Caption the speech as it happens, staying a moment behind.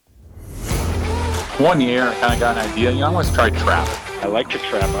One year, I kind of got an idea. I always tried trapping. I like to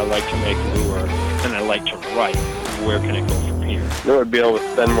trap, I like to make lure, and I like to write. Where can it go from here? I would be able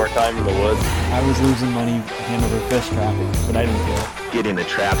to spend more time in the woods. I was losing money hand over fist trapping, but I didn't care. Getting the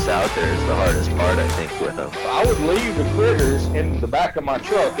traps out there is the hardest part, I think, with them. I would leave the critters in the back of my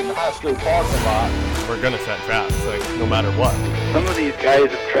truck in the high school parking lot. We're gonna set traps, like, no matter what. Some of these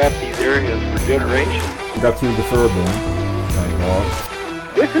guys have trapped these areas for generations. Got through the fur bin.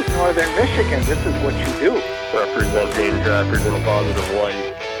 This is northern Michigan. This is what you do. Representing trappers in a positive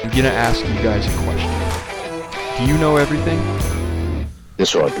light. I'm gonna ask you guys a question. Do you know everything?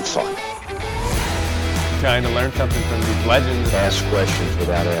 This ought to be fun. Trying to learn something from these legends. Ask questions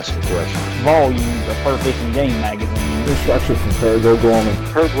without asking questions. Volumes of Fur Fishing Game magazine. Instruction from Parago Gorman.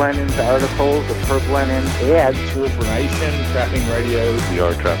 Herb Lennon's articles, the Herb Lennon ads. True information, trapping radios. We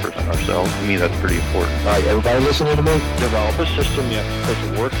are trappers ourselves. To me, that's pretty important. All right, everybody listening to me? Develop a system you have to put the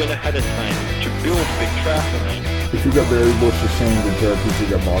work in ahead of time to build big trap lines. If you got berry bushes, sand, and turkeys, you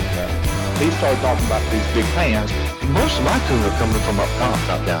got bobcat. He started talking about these big pans. Most of my tuna are coming from up top,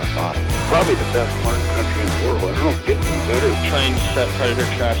 not down bottom. Probably the best martin country in the world. I don't get any better. Trying to set predator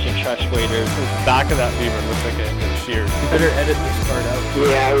traps and trash waders. The back of that beaver looks like it's sheared. You better edit this part out.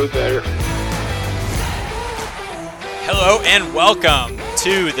 Yeah, we better. Hello and welcome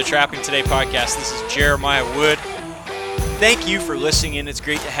to the Trapping Today podcast. This is Jeremiah Wood. Thank you for listening in. It's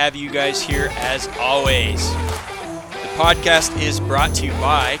great to have you guys here as always. The podcast is brought to you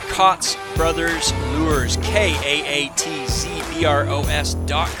by Kaatz Brothers Lures,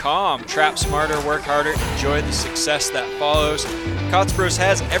 KAATZBROS.com. Trap smarter, work harder, enjoy the success that follows. Kaatz Bros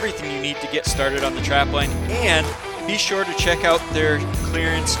has everything you need to get started on the trap line, and be sure to check out their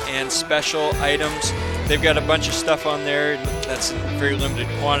clearance and special items. They've got a bunch of stuff on there that's in very limited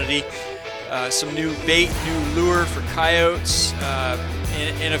quantity. Some new bait, new lure for coyotes,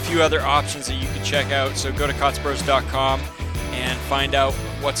 and a few other options that you can check out. So go to KaatzBros.com and find out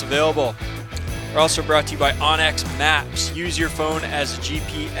what's available. We're also brought to you by onX Maps. Use your phone as a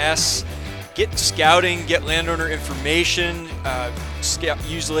GPS. Get scouting, get landowner information,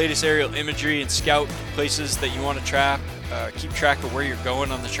 use the latest aerial imagery and scout places that you want to trap. Keep track of where you're going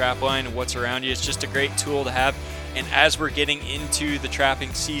on the trap line and what's around you. It's just a great tool to have. And as we're getting into the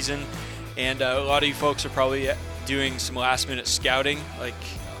trapping season, and a lot of you folks are probably doing some last minute scouting, like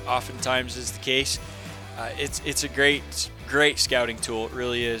oftentimes is the case. It's a great scouting tool. It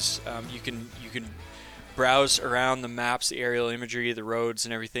really is. You can browse around the maps, the aerial imagery, the roads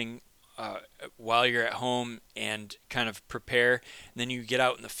and everything while you're at home and kind of prepare. And then you get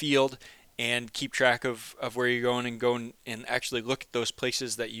out in the field and keep track of where you're going and actually look at those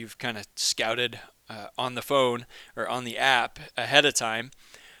places that you've kind of scouted on the phone or on the app ahead of time.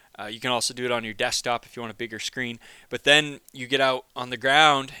 You can also do it on your desktop if you want a bigger screen. But then you get out on the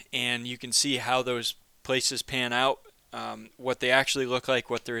ground and you can see how those places pan out, what they actually look like,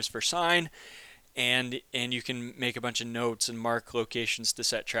 what there is for sign, and you can make a bunch of notes and mark locations to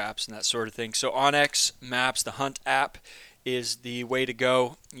set traps and that sort of thing. So onX Maps, the Hunt app, is the way to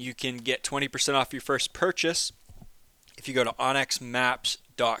go. You can get 20% off your first purchase if you go to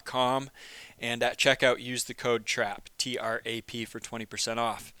onxmaps.com. And at checkout, use the code TRAP, T-R-A-P, for 20%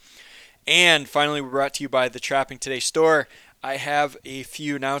 off. And finally, we're brought to you by the Trapping Today store. I have a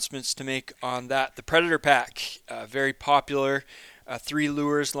few announcements to make on that. The Predator Pack, very popular, 3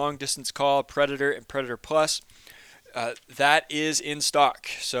 lures, long distance call, Predator and Predator Plus. That is in stock.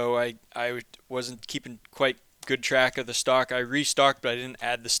 So I wasn't keeping quite good track of the stock. I restocked, but I didn't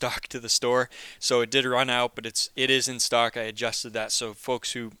add the stock to the store. So it did run out, but it is in stock. I adjusted that. So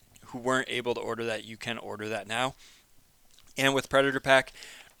folks who weren't able to order that, you can order that now. And with Predator Pack,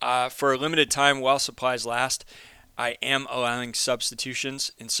 for a limited time while supplies last, I am allowing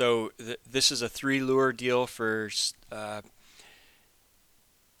substitutions. And so this is a 3 lure deal for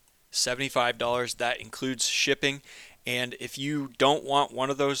 $75. That includes shipping. And if you don't want one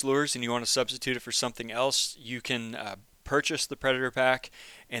of those lures and you want to substitute it for something else, you can purchase the Predator Pack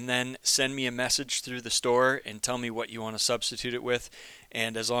and then send me a message through the store and tell me what you want to substitute it with.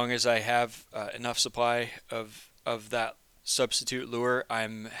 And as long as I have enough supply of that substitute lure,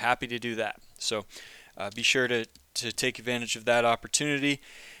 I'm happy to do that. So be sure to take advantage of that opportunity.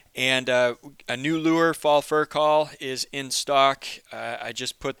 And a new lure, Fall Fur Call, is in stock. I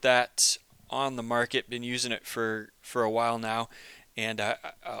just put that on the market, been using it for a while now. And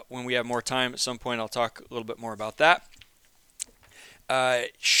when we have more time at some point, I'll talk a little bit more about that.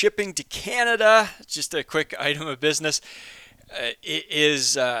 Shipping to Canada, just a quick item of business. I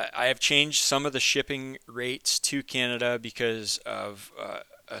have changed some of the shipping rates to Canada because of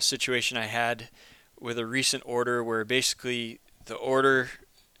a situation I had with a recent order where basically the order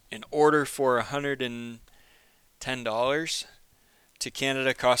an order for $110 to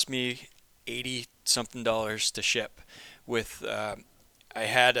Canada cost me $80 something to ship. With I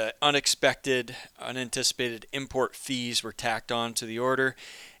had unanticipated import fees were tacked on to the order,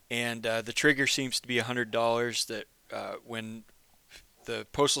 and the trigger seems to be $100. That when the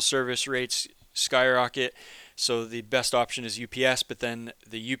postal service rates skyrocket, so the best option is UPS, but then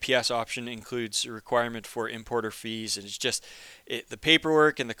the UPS option includes a requirement for importer fees, and it's just the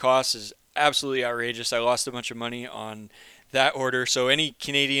paperwork and the cost is absolutely outrageous. I lost a bunch of money on that order. So any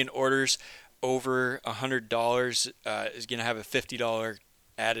Canadian orders over $100 is going to have a $50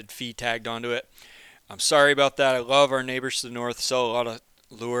 added fee tagged onto it. I'm sorry about that. I love our neighbors to the north, sell a lot of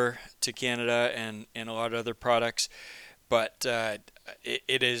lure to Canada and a lot of other products, but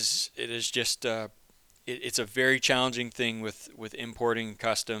it is just it's a very challenging thing with importing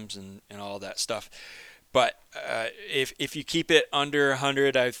customs and all that stuff. But if you keep it under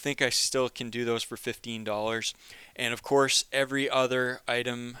 100, I think I still can do those for $15. And of course, every other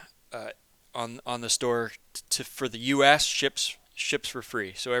item on the store for the U.S. ships for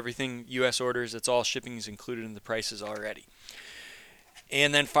free. So everything U.S. orders, it's all shipping is included in the prices already.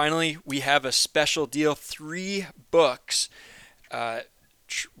 And then finally, we have a special deal: 3 books.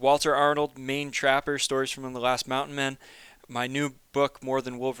 Walter Arnold, Maine Trapper, Stories from the Last Mountain Men, my new book, More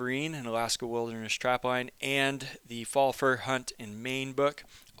Than Wolverine, an Alaska Wilderness Trapline, and the Fall Fur Hunt in Maine book.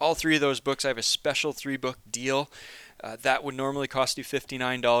 All 3 of those books, I have a special 3-book deal. That would normally cost you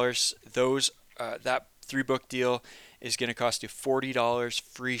 $59. That 3-book deal is going to cost you $40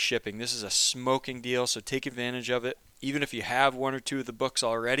 free shipping. This is a smoking deal, so take advantage of it. Even if you have 1 or 2 of the books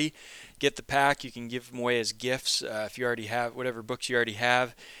already, get the pack. You can give them away as gifts if you already have whatever books you already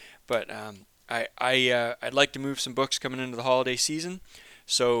have. But I'd like to move some books coming into the holiday season,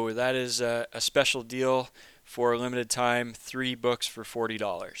 so that is a special deal for a limited time. 3 books for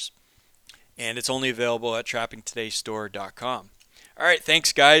 $40, and it's only available at trappingtodaystore.com. All right,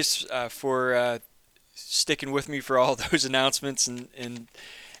 thanks guys for sticking with me for all those announcements and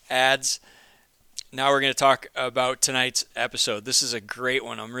ads. Now we're going to talk about tonight's episode. This is a great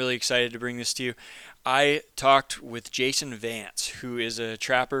one. I'm really excited to bring this to you. I talked with Jason Vance, who is a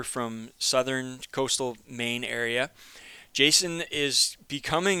trapper from southern coastal Maine area. Jason is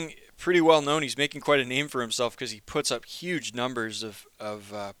becoming pretty well known. He's making quite a name for himself because he puts up huge numbers of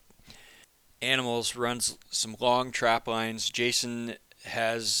animals, runs some long trap lines. Jason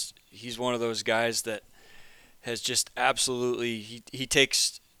he's one of those guys that has just absolutely, he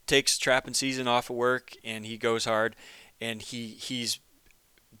takes trapping season off of work and he goes hard, and he's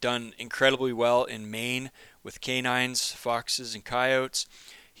done incredibly well in Maine with canines, foxes, and coyotes.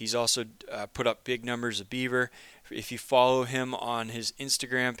 He's also put up big numbers of beaver. If you follow him on his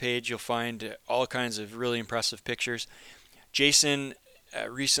Instagram page, you'll find all kinds of really impressive pictures. Jason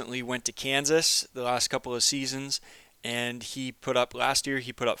recently went to Kansas the last couple of seasons, and last year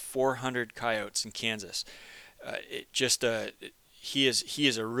he put up 400 coyotes in Kansas. He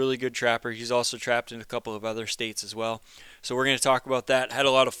is a really good trapper. He's also trapped in a couple of other states as well. So we're going to talk about that. Had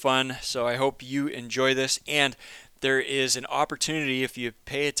a lot of fun, so I hope you enjoy this. And there is an opportunity, if you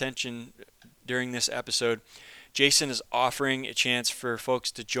pay attention during this episode, Jason is offering a chance for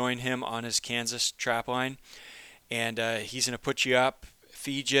folks to join him on his Kansas trap line. And he's going to put you up,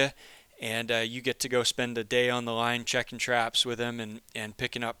 feed you, and you get to go spend a day on the line checking traps with him and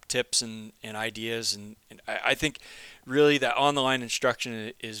picking up tips and ideas. And I think really that on-the-line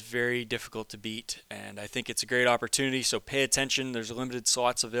instruction is very difficult to beat, and I think it's a great opportunity, so pay attention. There's limited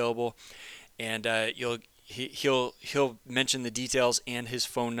slots available, and he'll mention the details and his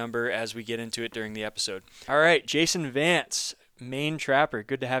phone number as we get into it during the episode. All right, Jason Vance, Maine Trapper,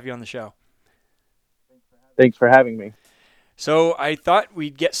 good to have you on the show. Thanks for having me. So I thought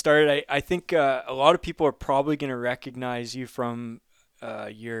we'd get started. I think a lot of people are probably going to recognize you from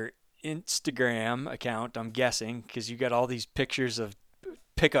your Instagram account, I'm guessing, because you got all these pictures of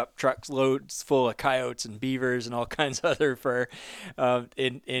pickup trucks loads full of coyotes and beavers and all kinds of other fur.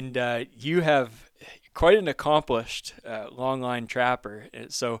 And you have quite an accomplished longline trapper.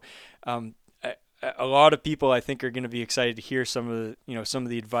 So a lot of people, I think, are going to be excited to hear some of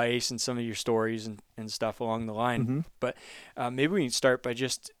the advice and some of your stories and stuff along the line. Mm-hmm. But maybe we can start by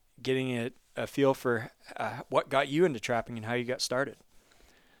just getting a feel for what got you into trapping and how you got started.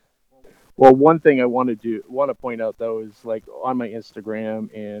 Well, one thing I want to point out though is, like, on my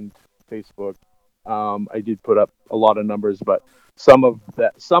Instagram and Facebook, I did put up a lot of numbers, but some of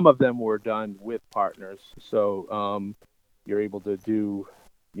them were done with partners. So you're able to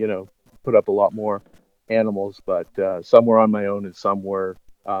put up a lot more animals, but some were on my own and some were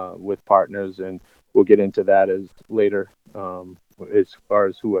with partners. And we'll get into that as later, as far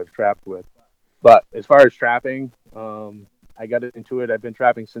as who I've trapped with. But as far as trapping, I got into it. I've been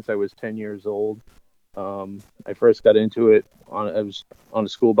trapping since I was 10 years old. I first got into it I was on a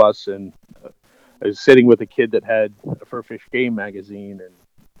school bus, and I was sitting with a kid that had a Fur Fish Game magazine,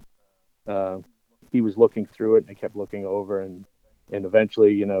 and he was looking through it, and I kept looking over, and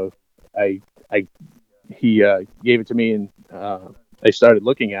eventually, he gave it to me, and I started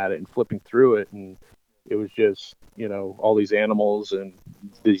looking at it and flipping through it, and it was just, all these animals and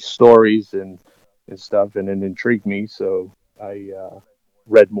these stories and stuff, and it intrigued me. So I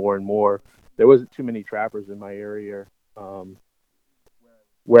read more and more. There wasn't too many trappers in my area.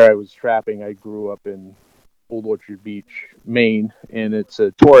 Where I was trapping, I grew up in Old Orchard Beach, Maine, and it's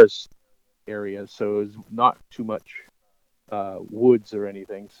a tourist area, so it was not too much woods or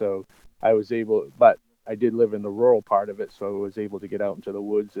anything. So I was able, but I did live in the rural part of it, so I was able to get out into the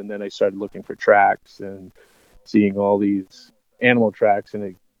woods. And then I started looking for tracks and seeing all these animal tracks,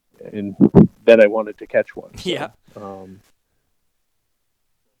 and then I wanted to catch one. So, Yeah.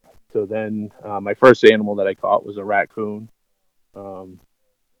 So then my first animal that I caught was a raccoon, and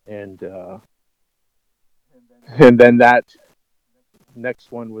then that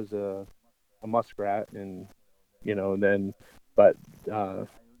next one was a muskrat, and but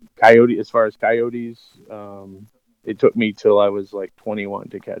coyote. As far as coyotes, it took me till I was like 21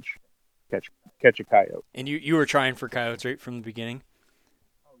 to catch a coyote. And you were trying for coyotes right from the beginning?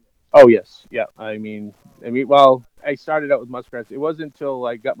 Oh yes, yeah. I mean, well, I started out with muskrats. It wasn't until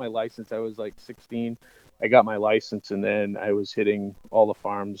I got my license. I was like 16. I got my license, and then I was hitting all the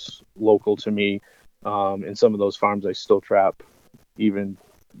farms local to me. And some of those farms I still trap, even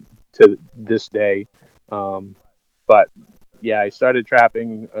to this day. But yeah, I started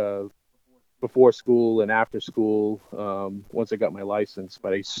trapping before school and after school. Once I got my license,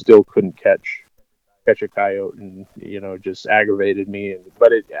 but I still couldn't catch a coyote, and just aggravated me,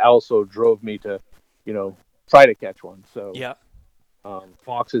 but it also drove me to try to catch one. So yeah,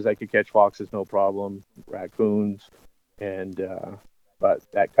 foxes, I could catch foxes no problem, raccoons, and but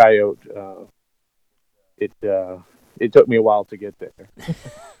that coyote, it took me a while to get there.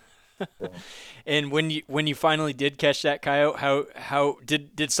 So. And when you finally did catch that coyote, how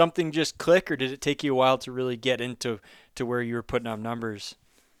did something just click, or did it take you a while to really get into where you were putting up numbers?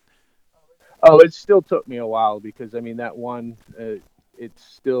 Oh, it still took me a while, because that one, it's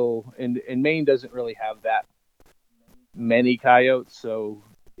still, and Maine doesn't really have that many coyotes, so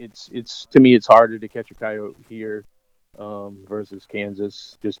it's to me it's harder to catch a coyote here versus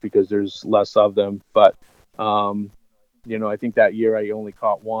Kansas, just because there's less of them. But I think that year I only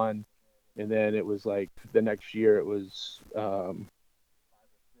caught one, and then it was like the next year it was 5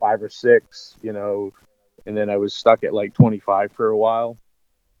 or 6, and then I was stuck at like 25 for a while.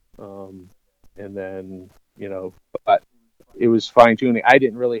 And then, but it was fine tuning. I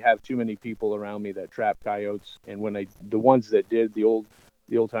didn't really have too many people around me that trapped coyotes. And the ones that did, the old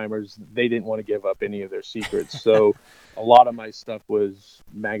timers, they didn't want to give up any of their secrets. So a lot of my stuff was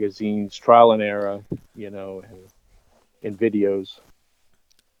magazines, trial and error, and videos.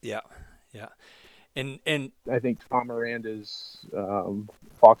 Yeah. Yeah. And I think Tom Miranda's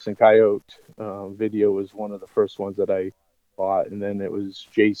Fox and Coyote video was one of the first ones that I bought. And then it was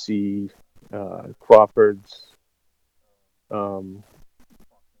JC Crawford's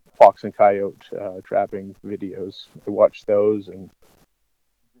Fox and Coyote trapping videos. I watched those and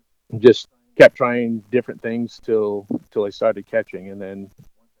just kept trying different things till I started catching. And then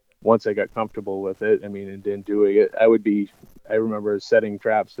once I got comfortable with it, and then doing it, I remember setting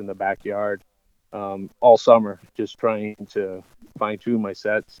traps in the backyard all summer, just trying to fine tune my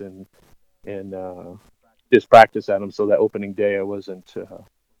sets and just practice at them, so that opening day I wasn't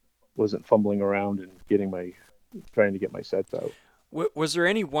fumbling around and trying to get my sets out. Was there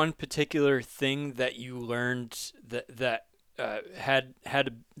any one particular thing that you learned that had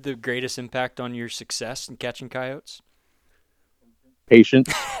the greatest impact on your success in catching coyotes?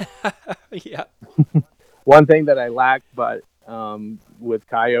 Patience. Yeah. One thing that I lacked, but with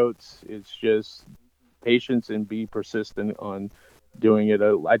coyotes, it's just patience and be persistent on doing it.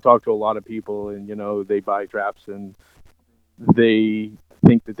 I talk to a lot of people, and they buy traps and they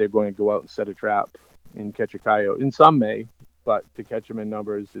think that they're going to go out and set a trap and catch a coyote, and some may, but to catch them in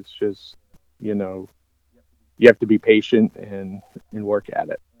numbers, it's just you have to be patient and work at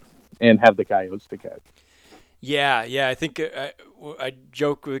it and have the coyotes to catch. Yeah, I think I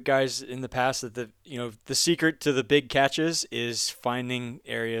joke with guys in the past that the secret to the big catches is finding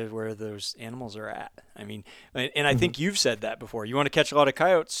areas where those animals are at. And I think you've said that before. You want to catch a lot of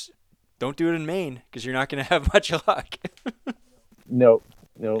coyotes, don't do it in Maine, because you're not going to have much luck. No,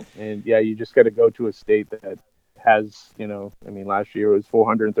 and yeah, you just got to go to a state that has, I mean, last year it was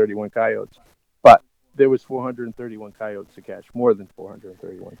 431 coyotes, but there was 431 coyotes to catch, more than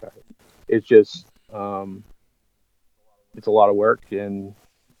 431 coyotes. It's just, it's a lot of work, and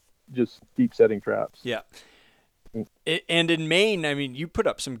just keep setting traps. Yeah. And in Maine, I mean, you put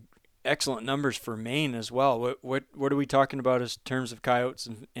up some excellent numbers for Maine as well. What are we talking about as terms of coyotes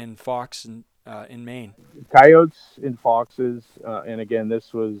and fox in Maine? Coyotes and foxes, and again, I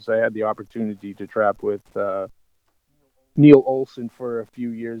had the opportunity to trap with Neil Olson for a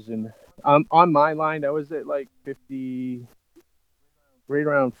few years, and on my line, I was at like 50, right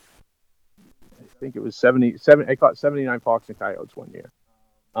around, I think it was 77. I caught 79 fox and coyotes one year,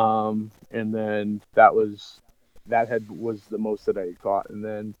 and then that was the most that I had caught, and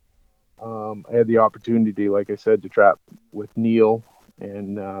then I had the opportunity, like I said, to trap with Neil,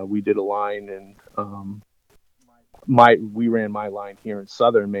 and we did a line, and we ran my line here in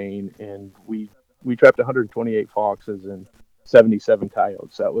southern Maine, and we trapped 128 foxes and 77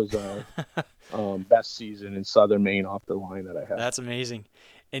 coyotes. That was our best season in southern Maine off the line that I had. That's amazing.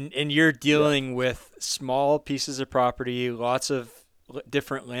 And you're dealing with small pieces of property, lots of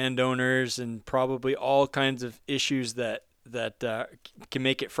different landowners, and probably all kinds of issues that can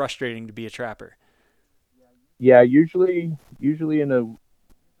make it frustrating to be a trapper. Yeah, usually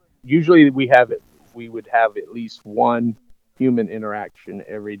we would have at least one human interaction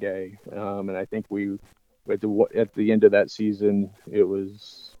every day, and I think at the end of that season, it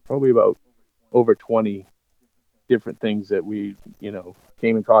was probably about over 20 different things that we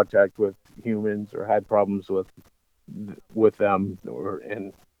came in contact with humans or had problems with them,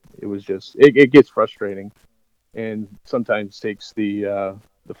 and it was just it gets frustrating, and sometimes takes the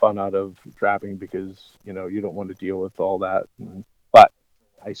fun out of trapping, because you don't want to deal with all that. But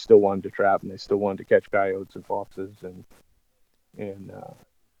I still wanted to trap, and I still wanted to catch coyotes and foxes, and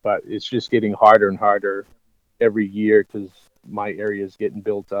but it's just getting harder and harder every year, because my area is getting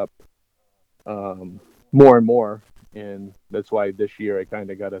built up more and more, and that's why this year I kind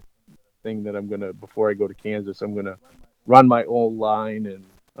of got a thing that before I go to Kansas, I'm gonna run my old line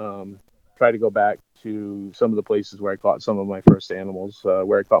and try to go back to some of the places where I caught some of my first animals.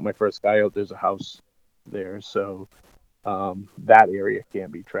 Where I caught my first coyote, there's a house there, so that area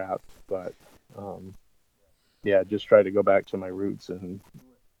can't be trapped. But yeah, just try to go back to my roots and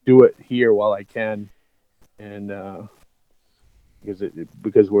do it here while I can, and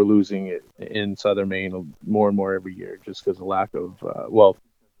because we're losing it in southern Maine more and more every year, just because of lack of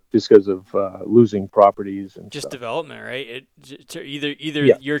losing properties and just stuff. Development, right? Either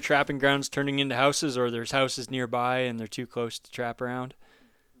Yeah. your trapping grounds turning into houses, or there's houses nearby and they're too close to trap around.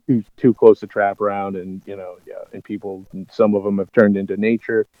 Too close to trap around, and and people, some of them have turned into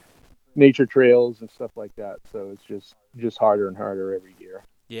nature trails and stuff like that. So it's just harder and harder every year.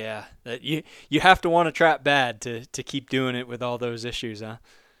 Yeah, that you have to want to trap bad to keep doing it with all those issues, huh?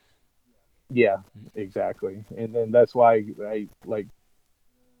 Yeah, exactly. And then that's why I like,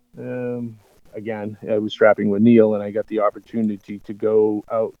 again, I was trapping with Neil, and I got the opportunity to go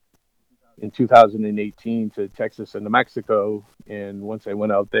out in 2018 to Texas and New Mexico. And once I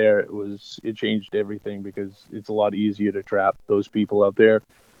went out there, it changed everything, because it's a lot easier to trap those people out there.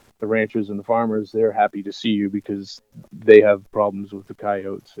 The ranchers and the farmers, they're happy to see you, because they have problems with the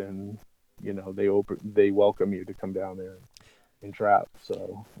coyotes, and they welcome you to come down there and trap.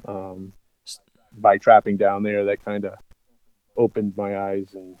 So by trapping down there, that kind of opened my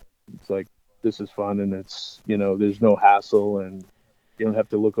eyes, and it's like, this is fun, and it's there's no hassle, and you don't have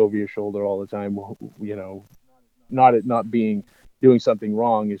to look over your shoulder all the time. Not doing something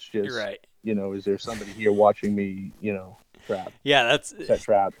wrong. It's just, You're right. Is there somebody here watching me? Trap. Yeah, set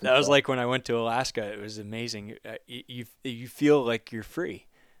traps. That was like when I went to Alaska. It was amazing. You feel like you're free,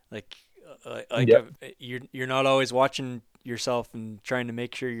 like Yep. you're not always watching yourself and trying to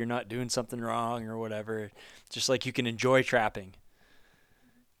make sure you're not doing something wrong or whatever. Just like you can enjoy trapping.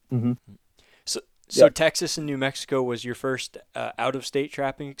 Mm-hmm. So Yep. Texas and New Mexico was your first out of state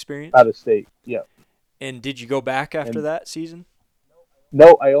trapping experience? Out of state, yeah. And did you go back after that season?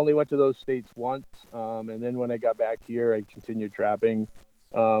 No, I only went to those states once, and then when I got back here, I continued trapping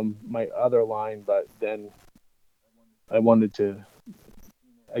my other line. But then I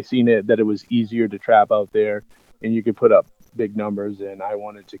seen that it was easier to trap out there, and you could put up big numbers, and I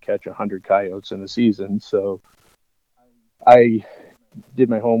wanted to catch 100 coyotes in a season. So I did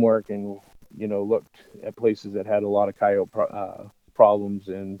my homework and looked at places that had a lot of coyote problems,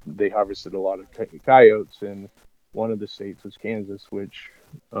 and they harvested a lot of coyotes, and one of the states was Kansas, which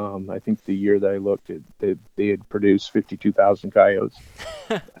I think the year that I looked at, they had produced 52,000 coyotes.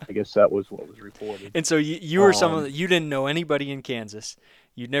 I guess that was what was reported. And so you were you didn't know anybody in Kansas.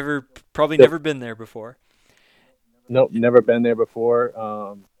 You'd never been there before. Nope, never been there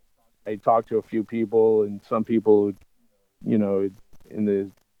before. I talked to a few people, and some people, in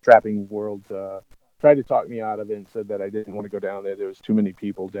the trapping world, tried to talk me out of it and said that I didn't want to go down there. There was too many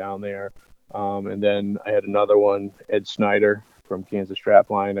people down there. And then I had another one, Ed Snyder from Kansas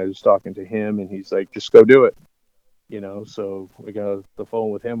Trapline. I was talking to him, and he's like, just go do it. So we got on the phone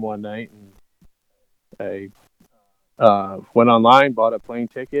with him one night, and I went online, bought a plane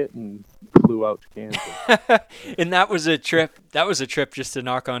ticket, and flew out to Kansas. And that was a trip just to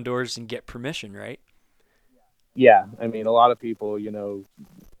knock on doors and get permission, right? Yeah. I mean, a lot of people,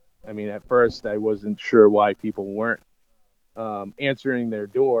 at first I wasn't sure why people weren't answering their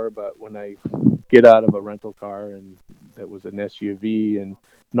door, but when I get out of a rental car and that was an SUV and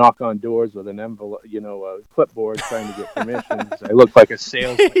knock on doors with an envelope, a clipboard trying to get permissions, I look like a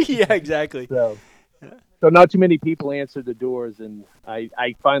salesman. Yeah, exactly. So not too many people answered the doors, and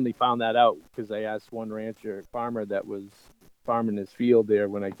I finally found that out because I asked one farmer that was farming his field there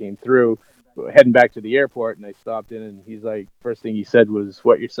when I came through, heading back to the airport, and I stopped in, and he's like, first thing he said was,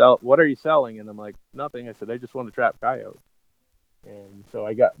 "What are you selling?" And I'm like, "Nothing." I said, "I just want to trap coyotes." And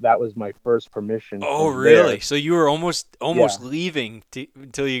so that was my first permission. Oh, really? So you were almost leaving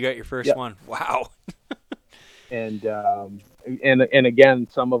until you got your first one. Wow. And again,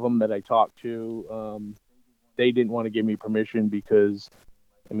 some of them that I talked to, they didn't want to give me permission because,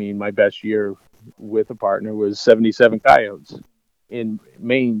 my best year with a partner was 77 coyotes in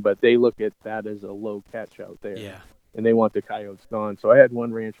Maine, but they look at that as a low catch out there. Yeah. And they want the coyotes gone. So I had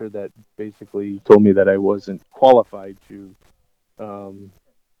one rancher that basically told me that I wasn't qualified to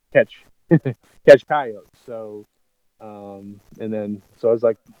catch coyotes. So so I was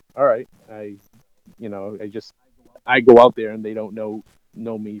like, all right, I go out there and they don't know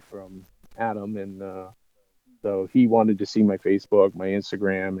me from Adam, and so he wanted to see my Facebook, my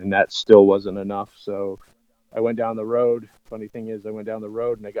Instagram, and that still wasn't enough. So I went down the road. Funny thing is, I went down the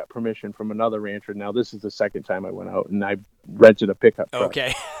road and I got permission from another rancher. Now this is the second time I went out, and I rented a pickup truck.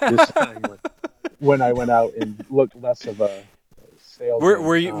 Okay. This time when I went out and looked less of a sales.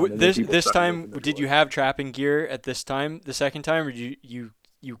 Were you this time? Did you have trapping gear at this time? The second time, or did you?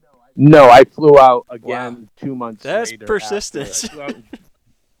 No, I flew out again 2 months later. That's persistence.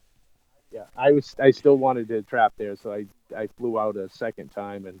 Yeah, I still wanted to trap there, so I flew out a second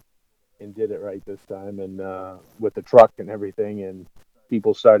time and did it right this time, and with the truck and everything, and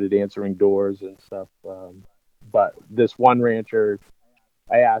people started answering doors and stuff. But this one rancher,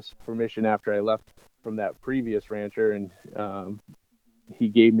 I asked permission after I left from that previous rancher, and he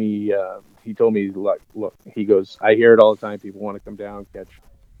gave me, he told me, look, he goes, I hear it all the time. People want to come down, catch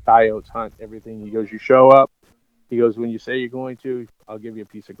coyotes, hunt, everything. He goes, you show up. He goes, when you say you're going to, I'll give you a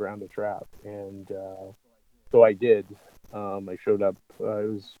piece of ground to trap. And so I did. I showed up. It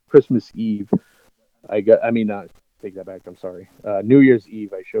was Christmas Eve. Take that back. I'm sorry. New Year's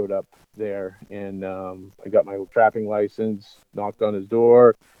Eve, I showed up there, and I got my trapping license, knocked on his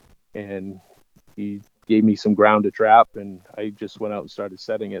door, and he gave me some ground to trap, and I just went out and started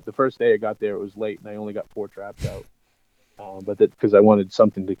setting it. The first day I got there, it was late, and I only got 4 traps out. But because I wanted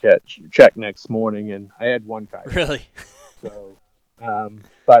something to check next morning, and I had 1 coyote. Really? So,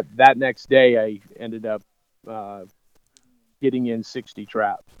 but that next day I ended up getting in 60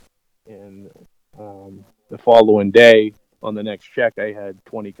 traps, and the following day on the next check I had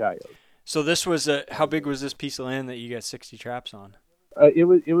 20 coyotes. So this was how big was this piece of land that you got 60 traps on?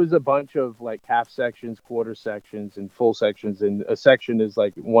 It was a bunch of like half sections, quarter sections, and full sections, and a section is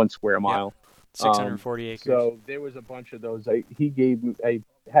like 1 square mile. 640 acres. So there was a bunch of those. I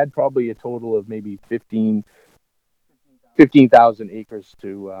had probably a total of maybe 15,000 acres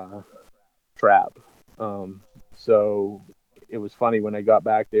to trap. So it was funny when I got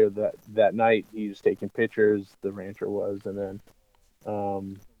back there that night. He was taking pictures. The rancher was, and then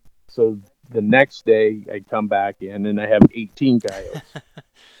so the next day I come back in and I have 18 coyotes.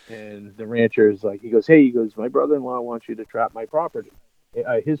 And the rancher is like, he goes, my brother-in-law wants you to trap my property.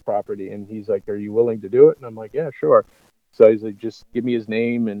 His property, and he's like, are you willing to do it? And I'm like, yeah, sure. So he's like, just give me his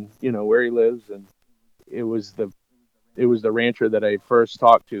name and where he lives. And it was the rancher that I first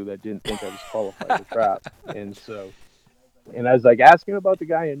talked to that didn't think I was qualified to trap. And I was like, ask him about the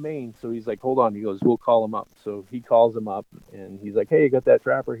guy in Maine. So he's like, hold on. He goes, we'll call him up. So he calls him up, and he's like, hey, I got that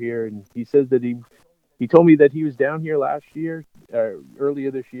trapper here. And he says that he told me that he was down here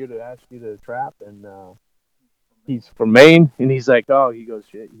earlier this year to ask you to trap, and he's from Maine, and he's like, oh, he goes,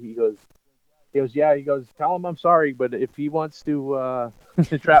 yeah, he goes, tell him I'm sorry, but if he wants to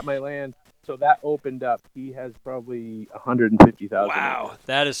to trap my land. So that opened up. He has probably 150,000. Wow,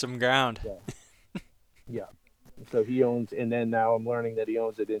 that is some ground. Yeah. So he owns, and then now I'm learning that he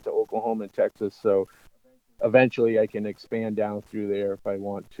owns it into Oklahoma and Texas. So eventually I can expand down through there if I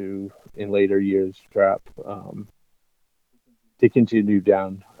want to in later years trap, to continue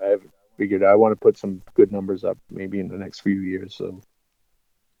down. I've figured I want to put some good numbers up maybe in the next few years. So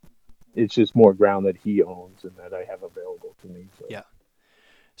it's just more ground that he owns and that I have available to me. So. Yeah.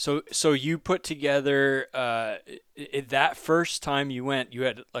 So you put together that first time you went, you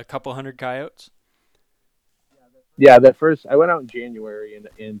had a couple hundred coyotes? Yeah, that first I went out in January, and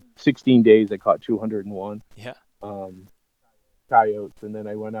in 16 days I caught 201. Yeah. Coyotes, and then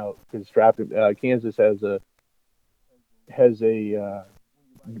I went out because Kansas has a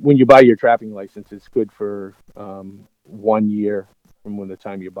when you buy your trapping license, it's good for 1 year from when the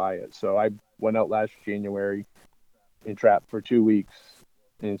time you buy it. So I went out last January and trapped for 2 weeks,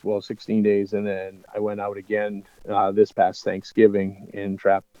 and 16 days, and then I went out again this past Thanksgiving and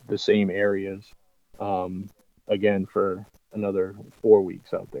trapped the same areas again for another 4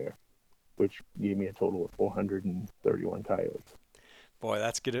 weeks out there, which gave me a total of 431 coyotes. Boy,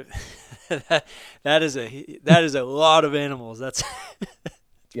 that's good. that is a lot of animals. That's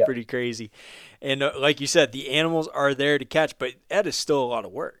pretty crazy. And like you said, the animals are there to catch, but that is still a lot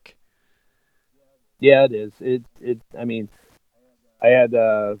of work. Yeah, it is. I mean, I had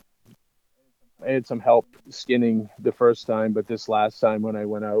some help skinning the first time, but this last time when I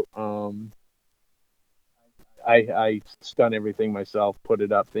went out, I spun everything myself, put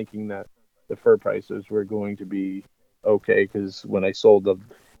it up, thinking that the fur prices were going to be okay, because when I sold the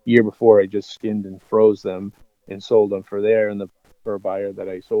year before, I just skinned and froze them and sold them for there, and the fur buyer that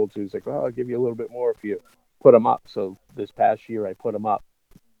I sold to was like, "Well, I'll give you a little bit more if you put them up." So this past year, I put them up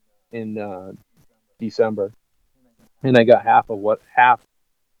in December, and I got half the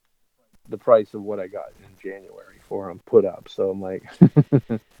price of what I got in January for them put up. So I'm like,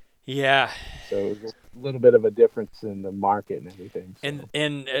 yeah. So it was a little bit of a difference in the market and everything. So.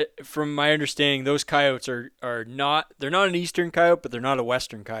 And from my understanding, those coyotes are not, they're not an eastern coyote, but they're not a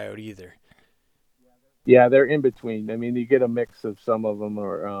western coyote either. Yeah, they're in between. I mean, you get a mix of some of them,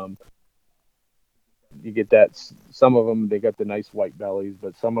 or you get that. Some of them, they got the nice white bellies,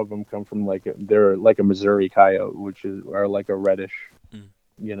 but some of them come from they're like a Missouri coyote, which are like a reddish, and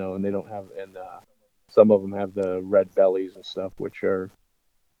they don't have, and some of them have the red bellies and stuff, which are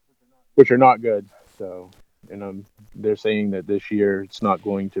not good. So, and they're saying that this year it's not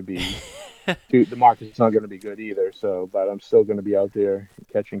going to be, the market's not going to be good either. So, but I'm still going to be out there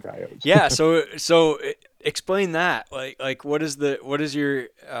catching coyotes. Yeah. So explain that. Like what is your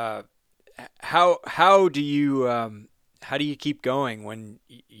how do you keep going when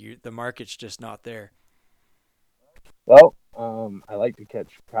the market's just not there? Well, I like to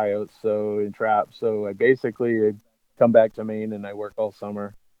catch coyotes, in trap. So I come back to Maine and I work all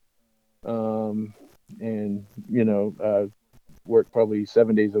summer. And work probably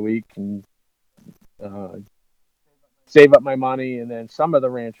 7 days a week and save up my money, and then some of the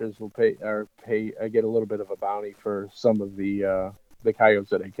ranchers will pay. I get a little bit of a bounty for some of the coyotes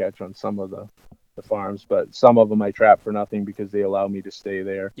that I catch on some of the farms, but some of them I trap for nothing because they allow me to stay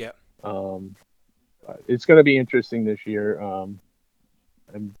there. Yeah. It's going to be interesting this year. I'm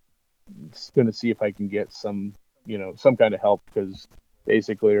going to see if I can get some kind of help, because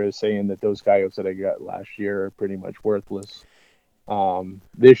basically they're saying that those coyotes that I got last year are pretty much worthless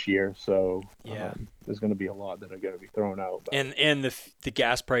this year. So there's going to be a lot that are going to be thrown out. But. And the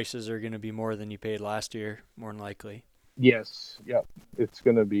gas prices are going to be more than you paid last year, more than likely. Yes. Yep. It's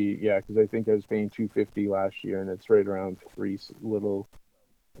going to be, because I think I was paying $250 last year, and it's right around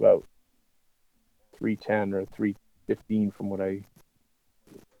about $310 or $315 from what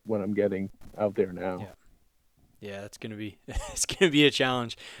I'm getting out there now. Yeah. Yeah, it's gonna be a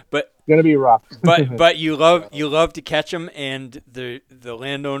challenge, but it's gonna be rough. but you love to catch them, and the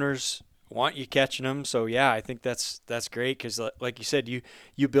landowners want you catching them. So yeah, I think that's great, because like you said, you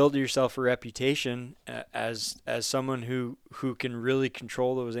build yourself a reputation as someone who can really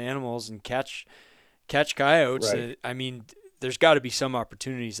control those animals and catch coyotes. Right. I mean, there's got to be some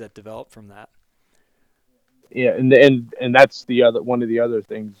opportunities that develop from that. Yeah, and that's one of the other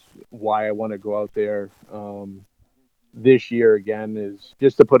things why I want to go out there this year again, is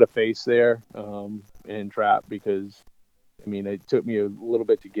just to put a face there and trap, because I mean, it took me a little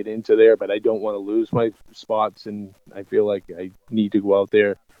bit to get into there, but I don't want to lose my spots, and I feel like I need to go out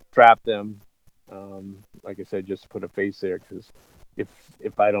there, trap them. Like I said, just to put a face there, because if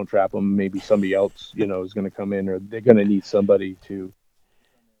I don't trap them, maybe somebody else is going to come in, or they're going to need somebody to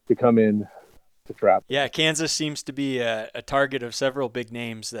come in to trap. Yeah, Kansas seems to be a target of several big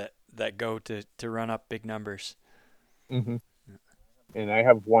names that go to run up big numbers. Mm-hmm. And I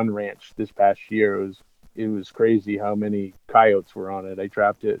have one ranch this past year. It was it was crazy how many coyotes were on it. I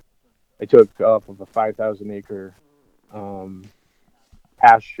trapped it. I took off of a 5,000 acre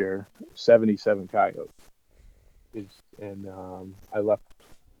pasture 77 coyotes. I left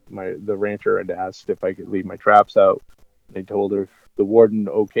the rancher had asked if I could leave my traps out. They told her if the warden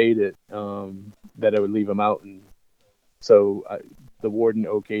okayed it, that I would leave them out, and so the warden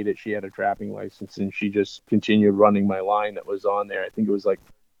okayed it. She had a trapping license, and she just continued running my line that was on there. I think it was like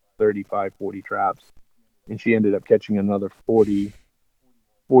 35, 40 traps, and she ended up catching another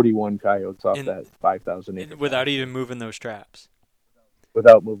 41 coyotes off that 5,000 acre without even moving those traps.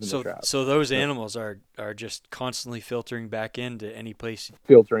 Without moving the traps. So those animals are just constantly filtering back into any place.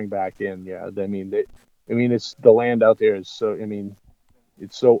 Filtering back in, yeah. I mean, it's the land out there is so. I mean,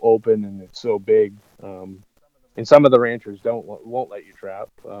 it's so open and it's so big. And some of the ranchers won't let you trap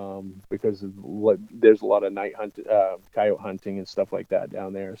because there's a lot of night coyote hunting and stuff like that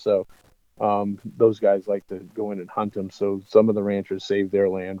down there. So those guys like to go in and hunt them. So some of the ranchers save their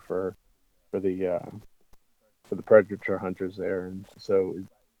land for the predator hunters there, and so.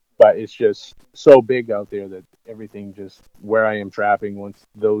 But it's just so big out there that everything just where I am trapping. Once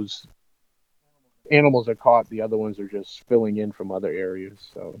those animals are caught, the other ones are just filling in from other areas.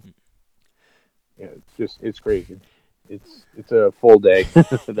 So. Yeah, it's crazy. It's a full day,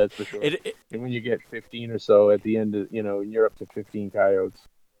 that's for sure. And when you get 15 or so at the end of, and you're up to 15 coyotes,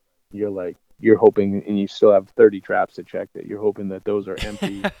 you're hoping, and you still have 30 traps to check, that you're hoping that those are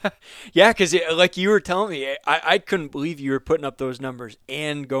empty. Yeah, because like you were telling me, I couldn't believe you were putting up those numbers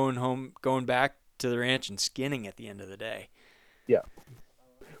and going back to the ranch and skinning at the end of the day. Yeah.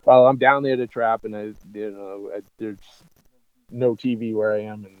 Well, I'm down there to trap, and there's no TV where I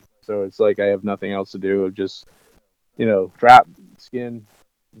am, and so it's like I have nothing else to do. Just, trap, skin,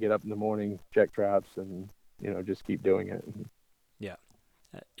 get up in the morning, check traps, and, just keep doing it. Yeah.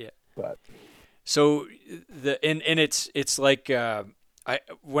 Yeah. But so it's like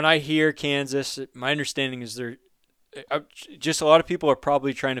when I hear Kansas, my understanding is just a lot of people are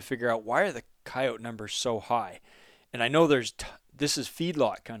probably trying to figure out why are the coyote numbers so high. And I know this is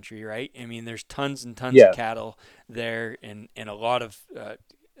feedlot country, right? I mean, there's tons and tons of cattle there, and a lot of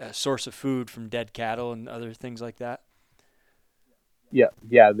a source of food from dead cattle and other things like that. Yeah,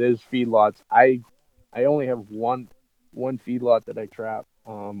 there's feedlots. I only have one feedlot that I trap.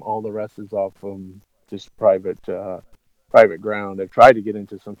 All the rest is off just private ground. I've tried to get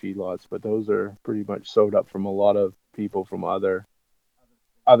into some feedlots, but those are pretty much sewed up from a lot of people from other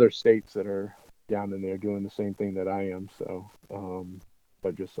states that are down in there doing the same thing that I am. So,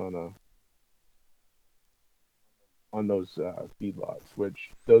 but just on those feedlots, which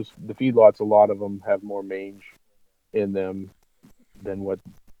the feedlots, a lot of them have more mange in them than what.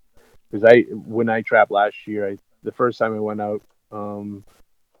 Because when I trapped last year, the first time I went out,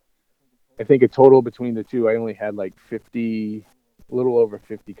 I think a total between the two, I only had like a little over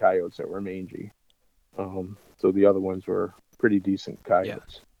 50 coyotes that were mangy. So the other ones were pretty decent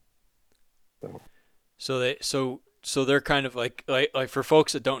coyotes. Yeah. So they're kind of like for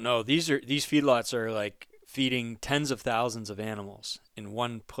folks that don't know, these feedlots are like feeding tens of thousands of animals in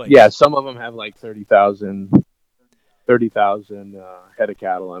one place. Yeah, some of them have like 30,000 head of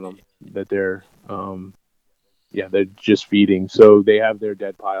cattle in them that they're just feeding. So they have their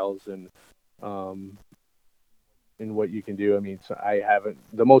dead piles and what you can do. I mean, so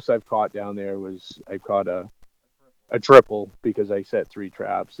the most I've caught down there was I caught a triple because I set 3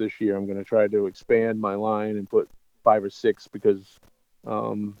 traps. This year I'm going to try to expand my line and put 5 or 6 because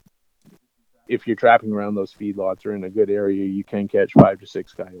if you're trapping around those feedlots or in a good area, you can catch 5 to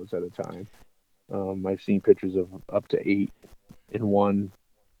 6 coyotes at a time. I've seen pictures of up to 8 in one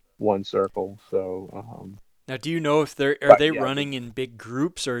circle. So now, do you know if they running in big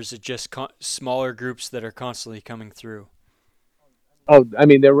groups, or is it just smaller groups that are constantly coming through? Oh, I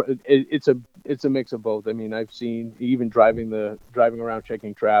mean, it's a mix of both. I mean, I've seen even driving around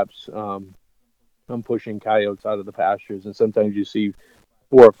checking traps. I'm pushing coyotes out of the pastures, and sometimes you see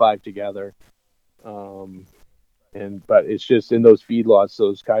 4 or 5 together. But it's just in those feedlots,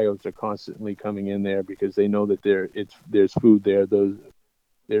 those coyotes are constantly coming in there because they know that there's food there.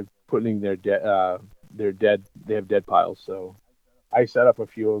 They're putting their dead. They have dead piles. So I set up a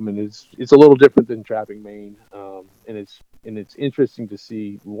few of them, and it's a little different than trapping Maine. And it's interesting to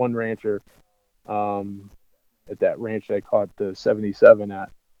see one rancher at that ranch I caught the 77 at.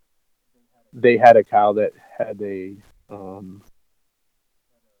 They had a cow that had a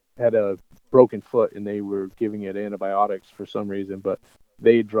broken foot, and they were giving it antibiotics for some reason, but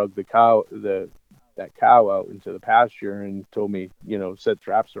they drugged that cow out into the pasture and told me, set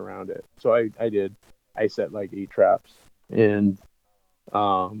traps around it. So I did. I set like 8 traps, and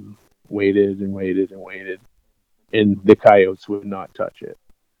waited and waited and waited, and the coyotes would not touch it.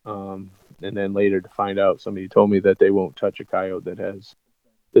 And then later to find out, somebody told me that they won't touch a coyote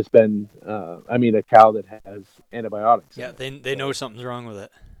that's been, a cow that has antibiotics. Yeah, they know something's wrong with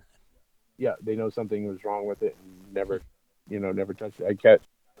it. Yeah, they know something was wrong with it and never touched it. I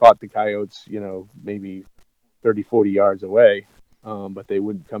caught the coyotes, maybe 30, 40 yards away, but they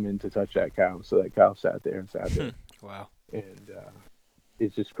wouldn't come in to touch that cow. So that cow sat there. Wow. And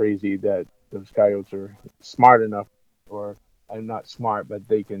it's just crazy that those coyotes are smart enough, or I'm not smart, but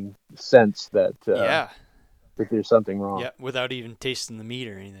they can sense that that there's something wrong. Yeah, without even tasting the meat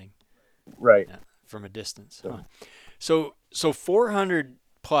or anything. Right. Yeah, from a distance. So 400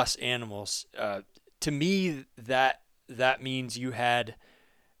 plus animals. To me, that means you had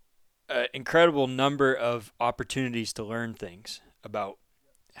an incredible number of opportunities to learn things about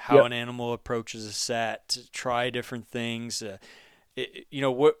how an animal approaches a set, to try different things.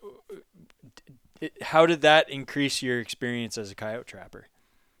 How did that increase your experience as a coyote trapper?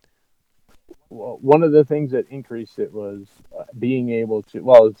 Well, one of the things that increased it was being able to.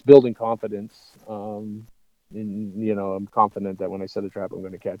 Well, it's building confidence. I'm confident that when I set a trap, I'm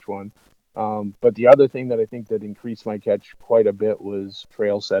going to catch one. But the other thing that I think that increased my catch quite a bit was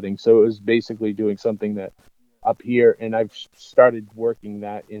trail setting. So it was basically doing something that up here, and I've started working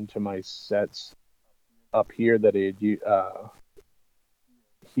that into my sets up here that I do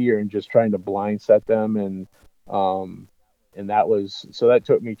here, and just trying to blind set them, and that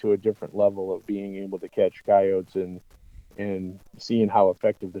took me to a different level of being able to catch coyotes and seeing how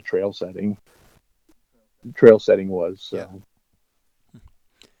effective the trail setting was. So,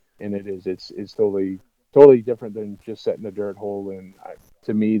 and it's totally different than just setting a dirt hole. And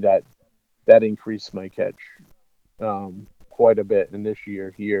to me, that increased my catch quite a bit. And this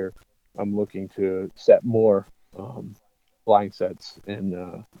year here, I'm looking to set more blind sets,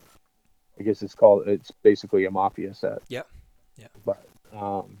 and I guess it's basically a mafia set. Yeah. But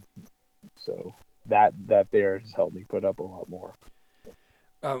so that there has helped me put up a lot more.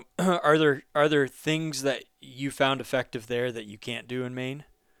 Are there things that you found effective there that you can't do in Maine?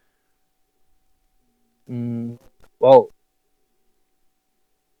 Well,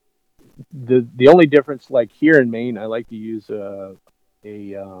 the only difference, like here in Maine, I like to use a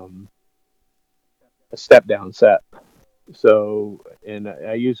step down set. So, and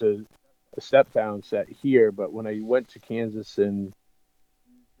I use a step down set here, but when I went to Kansas and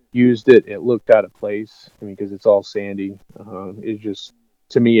used it, it looked out of place. I mean, because it's all sandy. It's just,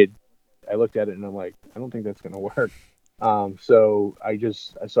 to me, I looked at it and I'm like, I don't think that's going to work. So I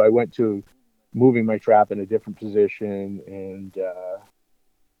went to moving my trap in a different position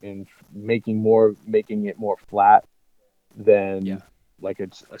and making it more flat than like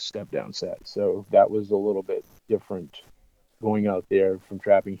it's a step down set. So that was a little bit different going out there from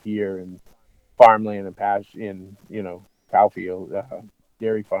trapping here and farmland and pasture in, cowfield,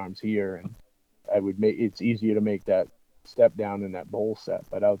 dairy farms here. And it's easier to make that step down in that bowl set,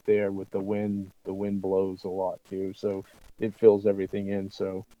 but out there with the wind blows a lot too. So it fills everything in.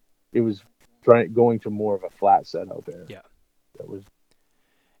 So it was going to more of a flat set out there. Yeah. That was.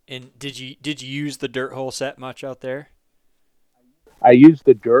 And did you use the dirt hole set much out there? I used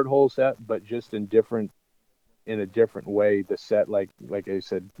the dirt hole set, but just in a different way. The set, like I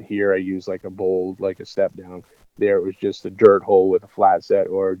said, here I use like a bowl, like a step down. There it was just a dirt hole with a flat set,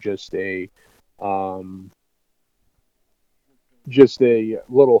 or just a little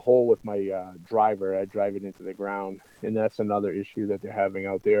hole with my driver. I drive it into the ground, and that's another issue that they're having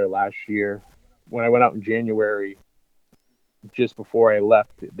out there. Last year, when I went out in January, just before I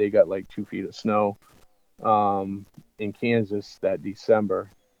left, they got like 2 feet of snow in Kansas that December,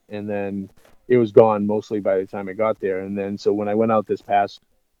 and then it was gone mostly by the time I got there. And then so when I went out this past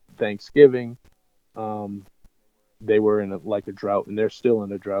Thanksgiving, they were in a drought, and they're still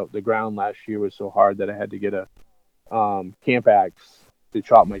in a drought. The ground last year was so hard that I had to get a camp axe to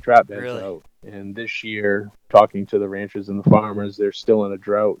chop my trap beds out. And this year, talking to the ranchers and the farmers, they're still in a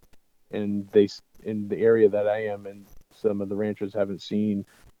drought, and in the area that I am in, some of the ranchers haven't seen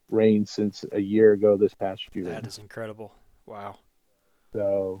rain since a year ago this past year. That is incredible. Wow.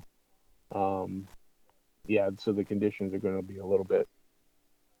 So, so the conditions are going to be a little bit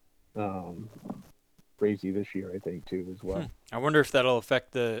crazy this year, I think, too, as well. I wonder if that'll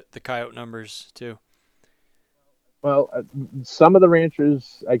affect the coyote numbers too. Well, some of the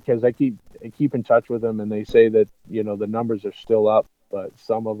ranchers, because I keep in touch with them, and they say that the numbers are still up, but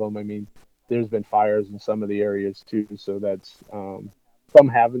some of them, I mean, there's been fires in some of the areas too, so that's some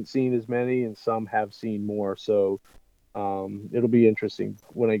haven't seen as many, and some have seen more. So it'll be interesting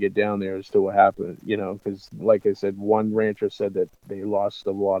when I get down there as to what happened, because like I said, one rancher said that they lost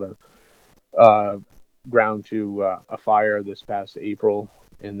a lot of ground to a fire this past April,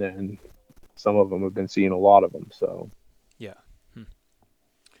 and then some of them have been seeing a lot of them. So Yeah.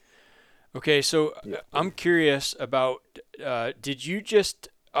 Okay, so I'm curious about, did you just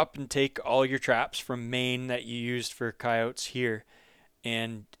up and take all your traps from Maine that you used for coyotes here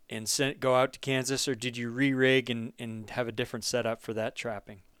and go out to Kansas, or did you re-rig and have a different setup for that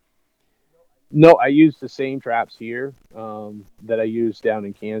trapping? no, I used the same traps here that I used down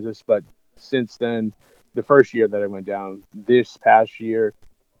in Kansas, but since then, the first year that I went down, this past year,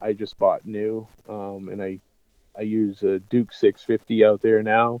 I just bought new, and I use a Duke 650 out there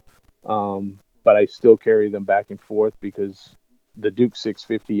now, but I still carry them back and forth because the Duke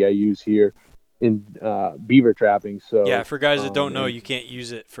 650 I use here in beaver trapping. So Yeah, for guys that don't know, you can't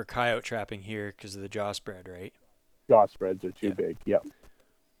use it for coyote trapping here because of the jaw spread, right? jaw spreads are too big. Yep.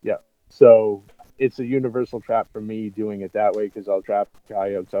 So it's a universal trap for me doing it that way because I'll trap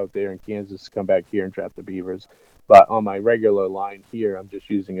coyotes out there in Kansas, come back here and trap the beavers. But on my regular line here, I'm just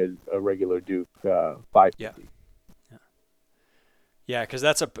using a regular Duke 550. Yeah, because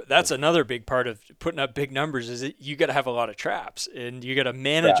that's another big part of putting up big numbers is that you got to have a lot of traps and you got to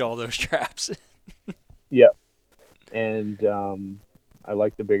manage all those traps. Yep. And I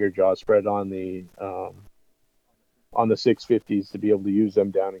like the bigger jaw spread on the 650s to be able to use them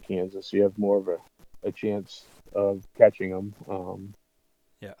down in Kansas. So you have more of a chance of catching them.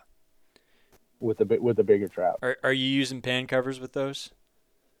 With a bigger trap. Are you using pan covers with those?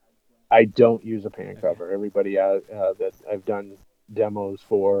 I don't use a pan cover. Everybody that I've done demos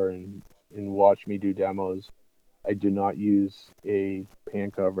for and watch me do demos, I do not use a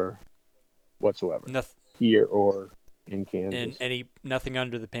pan cover whatsoever here or in Kansas. And nothing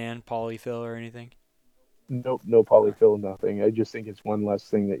under the pan, polyfill or anything? Nope, no polyfill, nothing. I just think it's one less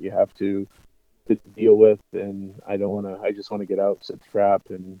thing that you have to deal with, and I just want to get out, set the trap,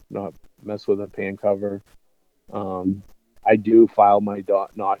 and not mess with a pan cover. I do file my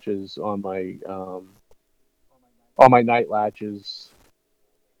notches on my night latches.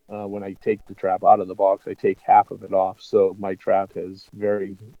 When I take the trap out of the box, I take half of it off, so my trap has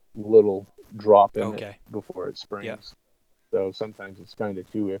very little drop in it before it springs. Yep. So sometimes it's kind of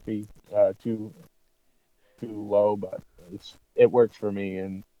too iffy, too low, but it works for me,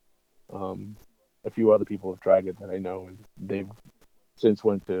 and a few other people have tried it that I know, and they've since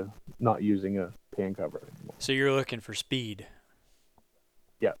went to not using a pan cover anymore. So you're looking for speed.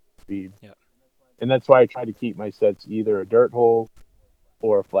 Yeah, speed. Yeah. And that's why I try to keep my sets either a dirt hole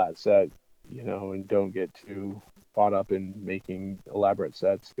or a flat set, and don't get too caught up in making elaborate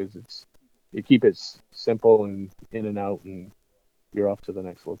sets because you keep it simple and in and out, and you're off to the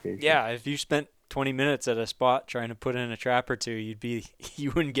next location. Yeah, if you spent 20 minutes at a spot trying to put in a trap or two,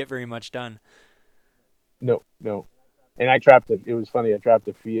 you wouldn't get very much done. No. And it was funny, I trapped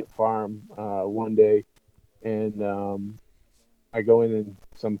a Fiat farm one day, and I go in and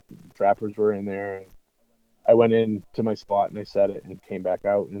some trappers were in there, and I went in to my spot and I set it and came back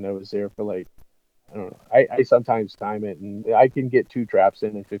out, and I was there for I don't know. I sometimes time it, and I can get 2 traps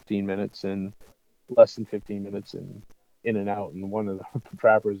in 15 minutes and less than 15 minutes and in and out. And one of the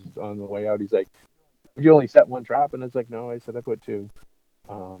trappers on the way out, he's like, "Did you only set 1 trap?" And it's like, "No, I said I put 2."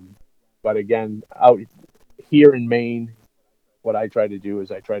 But again, out here in Maine, what I try to do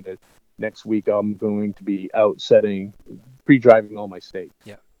is next week I'm going to be out pre-driving all my stakes.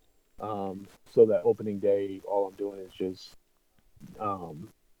 Yeah. So that opening day, all I'm doing is just,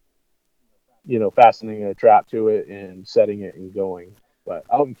 fastening a trap to it and setting it and going. But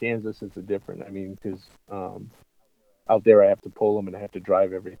out in Kansas, it's different. I mean, because out there I have to pull them and I have to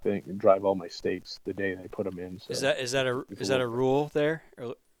drive everything and drive all my stakes the day I put them in. So is that a rule there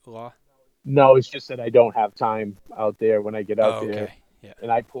or law? No, it's just that I don't have time out there when I get out there. Okay. Yeah.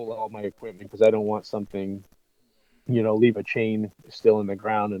 And I pull all my equipment because I don't want something, leave a chain still in the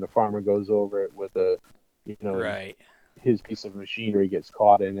ground and a farmer goes over it with right. His piece of machinery gets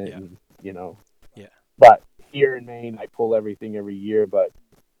caught in it. Yeah. And, Yeah. But here in Maine, I pull everything every year, but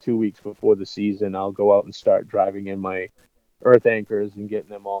 2 weeks before the season, I'll go out and start driving in my earth anchors and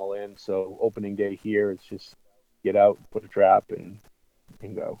getting them all in. So opening day here, it's just get out, put a trap and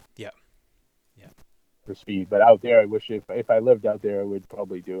go. Yeah. For speed, but out there, I wish if I lived out there, I would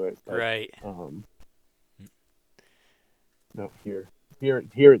probably do it. But, right. No, here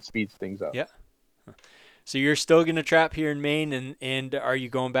it speeds things up. Yeah. So you're still gonna trap here in Maine, and are you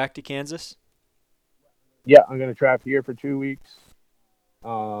going back to Kansas? Yeah, I'm gonna trap here for 2 weeks,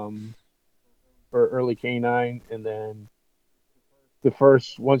 for early canine, and then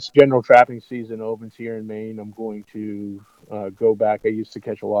once general trapping season opens here in Maine, I'm going to go back. I used to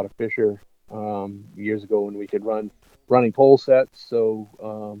catch a lot of fisher years ago when we could run running pole sets. So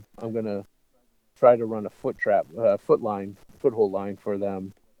I'm gonna try to run a foothold line for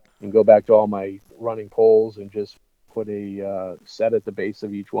them, and go back to all my running poles and just put a set at the base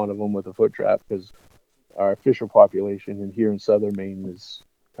of each one of them with a foot trap, because our fisher population in here in southern Maine is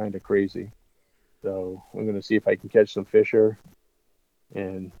kind of crazy. So I'm going to see if I can catch some fisher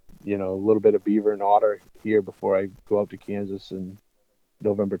and, a little bit of beaver and otter here before I go out to Kansas in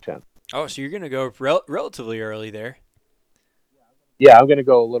November 10th. Oh, so you're going to go relatively early there. Yeah, I'm going to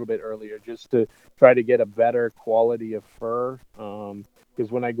go a little bit earlier just to try to get a better quality of fur.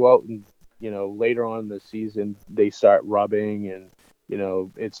 Because when I go out and, later on in the season, they start rubbing and,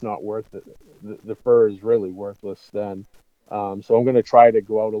 it's not worth it. The fur is really worthless then. So I'm going to try to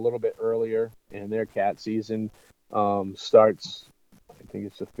go out a little bit earlier, and their cat season starts, I think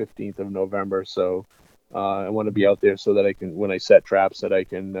it's the 15th of November. So I want to be out there so that I can, when I set traps, that I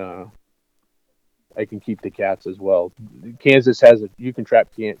can keep the cats as well. Kansas you can trap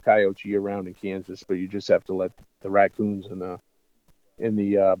coyotes year round in Kansas, but you just have to let the raccoons and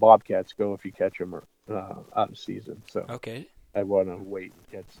the bobcats go if you catch them out of season. So okay, I want to wait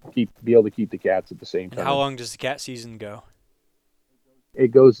and be able to keep the cats at the same time. And how long does the cat season go?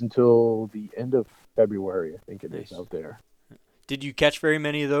 It goes until the end of February, I think it is out there. Did you catch very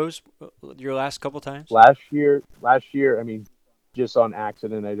many of those your last couple times? Last year, I mean, just on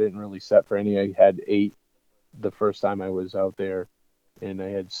accident, I didn't really set for any. I had 8 the first time I was out there, and I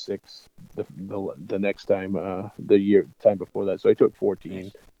had 6 the next time, the time before that. So I took 14.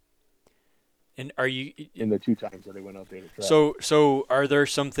 Nice. And are you in the 2 times that I went out there to trap? So are there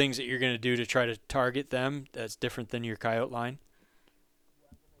some things that you're going to do to try to target them that's different than your coyote line?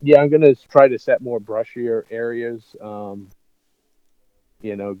 Yeah, I'm going to try to set more brushier areas.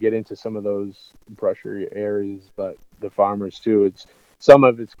 Get into some of those brushier areas, but the farmers too. Some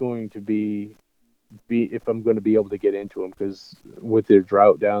of it's going to be if I'm going to be able to get into them, because with the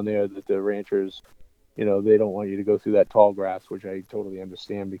drought down there, that the ranchers, they don't want you to go through that tall grass, which I totally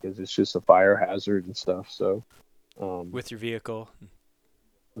understand because it's just a fire hazard and stuff. So, with your vehicle,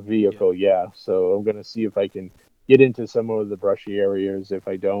 yeah. So I'm going to see if I can get into some of the brushy areas. If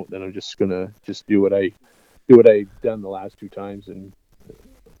I don't, then I'm just gonna do what I've done the last 2 times and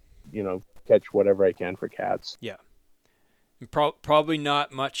catch whatever I can for cats. Yeah. Probably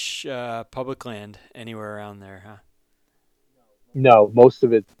not much public land anywhere around there, huh? No, most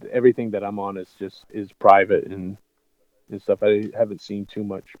of it, everything that I'm on is private and stuff. I haven't seen too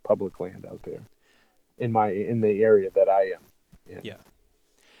much public land out there in the area that I am in. Yeah.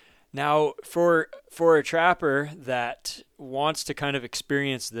 Now, for a trapper that wants to kind of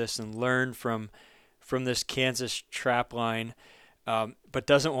experience this and learn from this Kansas trap line, but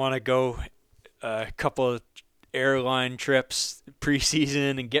doesn't want to go a couple of airline trips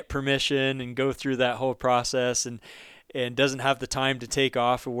preseason and get permission and go through that whole process and doesn't have the time to take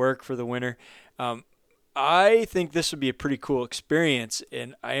off of work for the winter, I think this would be a pretty cool experience.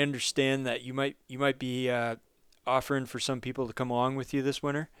 And I understand that you might be offering for some people to come along with you this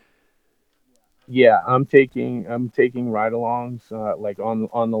winter. Yeah, I'm taking ride-alongs, like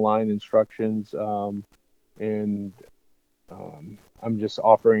on the line instructions, and I'm just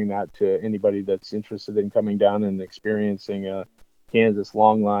offering that to anybody that's interested in coming down and experiencing a Kansas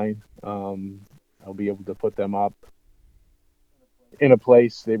long line. I'll be able to put them up in a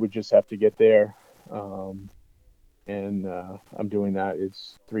place. They would just have to get there, and I'm doing that.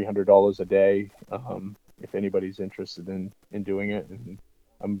 It's $300 a day if anybody's interested in doing it. And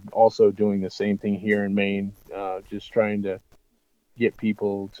I'm also doing the same thing here in Maine, just trying to get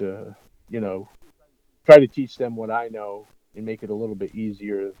people to, try to teach them what I know and make it a little bit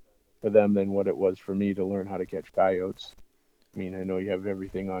easier for them than what it was for me to learn how to catch coyotes. I mean, I know you have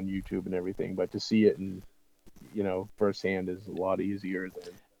everything on YouTube and everything, but to see it and, firsthand is a lot easier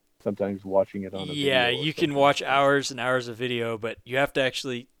than sometimes watching it on a video. Yeah, you can watch hours and hours of video, but you have to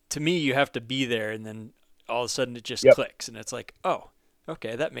actually, to me, you have to be there, and then all of a sudden it just clicks, and it's like, oh,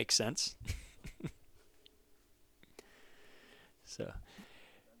 okay, that makes sense. So,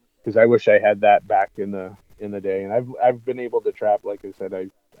 because I wish I had that back in the day, and I've been able to trap. Like I said, I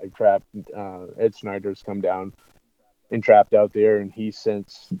trapped. Ed Snyder's come down and trapped out there, and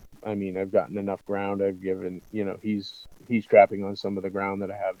I've gotten enough ground. I've given, he's trapping on some of the ground that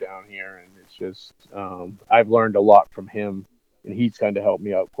I have down here, and it's just I've learned a lot from him, and he's kind of helped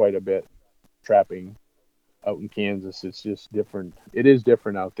me out quite a bit trapping out in Kansas. It's just different. It is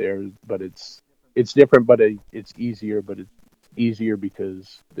different out there, but it's different, but it's easier. But it's easier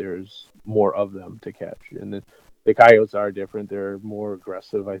because there's more of them to catch, and the coyotes are different. They're more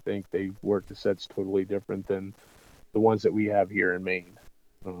aggressive. I think they work the sets totally different than the ones that we have here in Maine.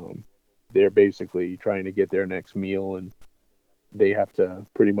 They're basically trying to get their next meal, and they have to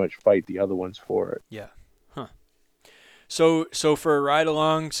pretty much fight the other ones for it. Yeah. Huh. So for a ride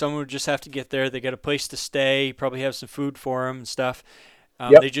along, someone would just have to get there. They got a place to stay. You probably have some food for them and stuff.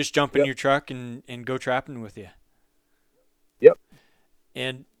 Yep. They just jump in your truck and go trapping with you. Yep.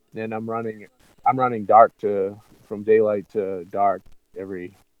 And then I'm running dark from daylight to dark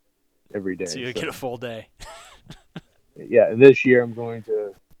every day. So you get a full day. Yeah, and this year I'm going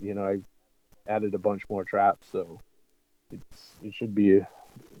to, I added a bunch more traps, so it should be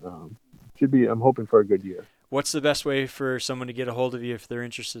I'm hoping for a good year. What's the best way for someone to get a hold of you if they're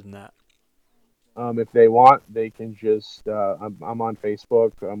interested in that? If they want, they can just I'm on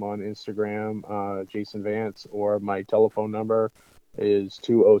Facebook, I'm on Instagram, Jason Vance, or my telephone number is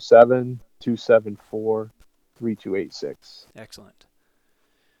 207-274-3286. Excellent.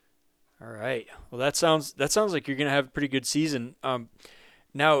 All right. Well, that sounds like you're going to have a pretty good season.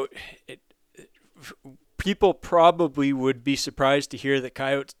 Now, people probably would be surprised to hear that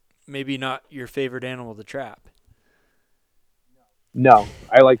coyote's maybe not your favorite animal to trap. No,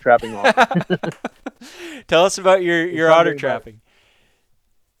 I like trapping otter. Tell us about your otter trapping.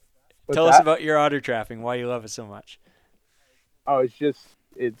 Tell us about your otter trapping, why you love it so much. Oh,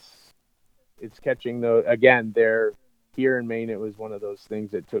 it's catching again, they're here in Maine. It was one of those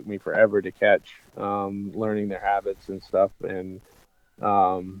things that took me forever to catch, learning their habits and stuff. And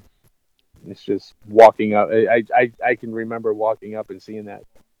it's just walking up. I can remember walking up and seeing that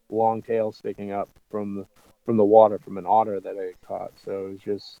long tail sticking up from the water from an otter that I caught. So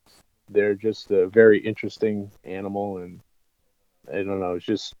they're just a very interesting animal, and I don't know,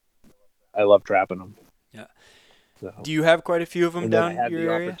 I love trapping them. Yeah. So, do you have quite a few of them down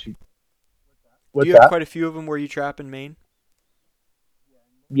your area? Do you have quite a few of them where you trap in Maine?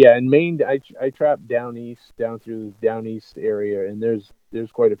 Yeah, in Maine, I trap down east, down through the down east area, and there's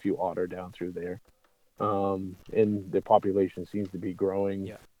quite a few otter down through there. And the population seems to be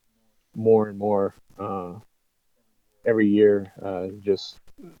growing more and more every year. There's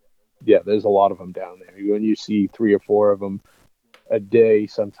a lot of them down there. When you see 3 or 4 of them a day,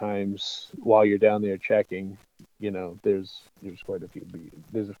 sometimes while you're down there checking, there's quite a few.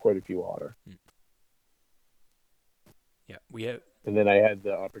 There's quite a few otter. Yeah, we have. And then I had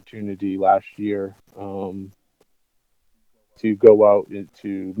the opportunity last year to go out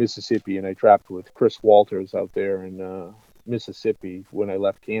into Mississippi, and I trapped with Chris Walters out there in Mississippi when I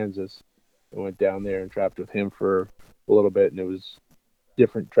left Kansas. I went down there and trapped with him for a little bit, and it was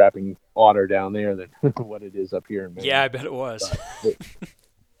different trapping otter down there than what it is up here in Maine. Yeah, I bet it was.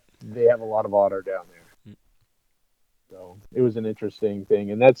 They have a lot of otter down there. So it was an interesting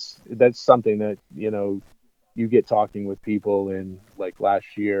thing, and that's something that you get talking with people. And like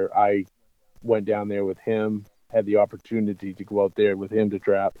last year, I went down there with him, had the opportunity to go out there with him to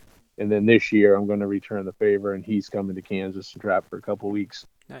trap, and then this year I'm going to return the favor, and he's coming to Kansas to trap for a couple weeks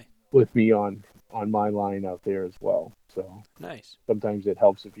with me on my line out there as well. So nice. Sometimes it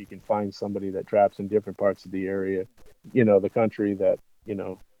helps if you can find somebody that traps in different parts of the area, the country, that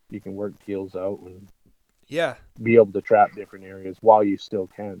you can work deals out and be able to trap different areas while you still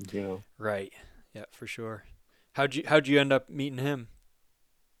can. Right. Yeah, for sure. How'd you end up meeting him?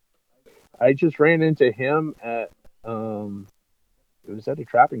 I just ran into him at it was at a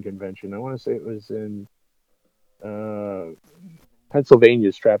trapping convention. I want to say it was in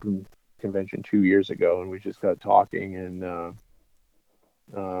Pennsylvania's trapping convention 2 years ago, and we just got talking, and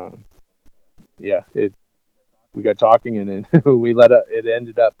we got talking, and then it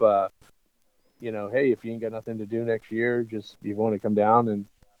ended up hey, if you ain't got nothing to do next year, just you want to come down and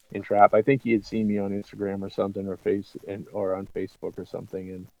trap. I think he had seen me on Instagram or something, or on Facebook or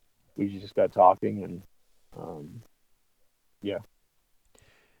something, and we just got talking, and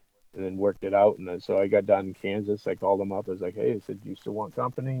and then worked it out. And then, so I got done in Kansas. I called him up. I was like, hey, I said, you still want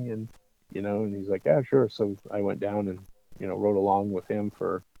company? And and he's like, yeah, sure. So I went down and rode along with him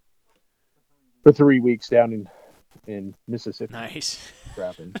for 3 weeks down in Mississippi. Nice.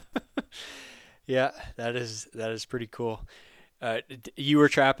 Trapping. Yeah, that is pretty cool. You were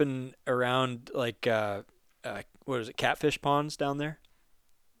trapping around like what is it, catfish ponds down there?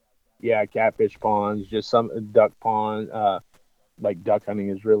 Yeah, catfish ponds, just some duck pond. Like duck hunting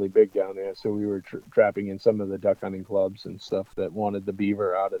is really big down there, so we were trapping in some of the duck hunting clubs and stuff that wanted the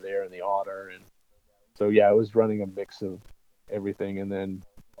beaver out of there and the otter, and so I was running a mix of everything. And then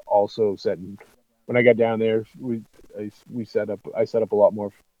also when I got down there, I set up a lot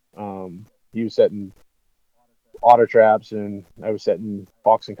more. He was setting otter traps, and I was setting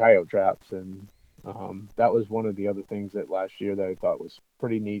fox and coyote traps, and that was one of the other things that last year that I thought was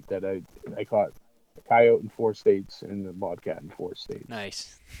pretty neat, that I caught a coyote in 4 states and a bobcat in 4 states.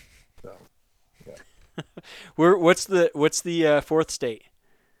 Nice. So, yeah. What's the fourth state?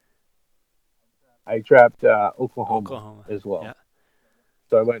 I trapped Oklahoma, Oklahoma as well. Yeah.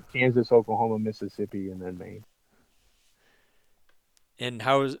 So I went Kansas, Oklahoma, Mississippi, and then Maine. And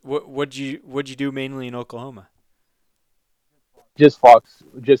what'd you do mainly in Oklahoma? Just fox,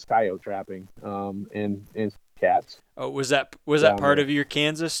 just coyote trapping, and cats. Oh, was that part of your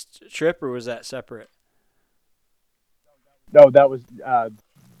Kansas trip, or was that separate? No, that was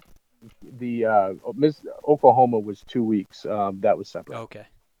Oklahoma was 2 weeks. That was separate. Okay.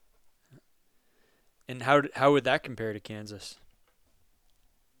 And how would that compare to Kansas?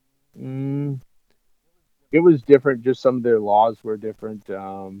 It was different. Just some of their laws were different,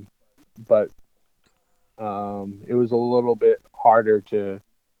 but it was a little bit harder to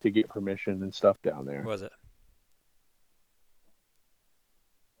get permission and stuff down there. Was it?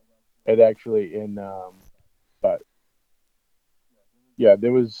 It actually but yeah,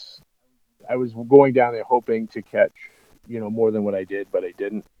 I was going down there hoping to catch, more than what I did, but I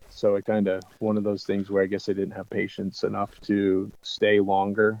didn't. So it kind of one of those things where I guess I didn't have patience enough to stay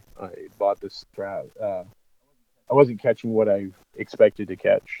longer. I bought this trap. I wasn't catching what I expected to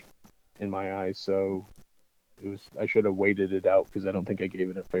catch in my eyes, so I should have waited it out because I don't think I gave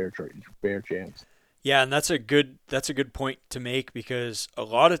it a fair chance. Yeah, and that's a good point to make, because a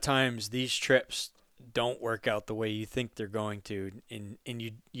lot of times these trips don't work out the way you think they're going to, and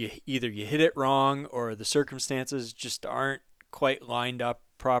you either you hit it wrong or the circumstances just aren't quite lined up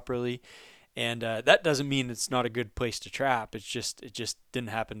properly, and that doesn't mean it's not a good place to trap. It just didn't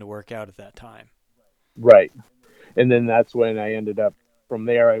happen to work out at that time. Right, and then that's when I ended up. From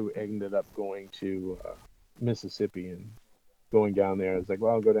there, I ended up going to Mississippi and going down there. I was like,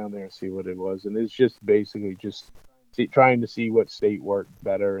 well, I'll go down there and see what it was, and it's just basically trying to see what state worked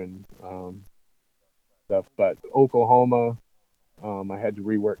better and stuff. But Oklahoma, I had to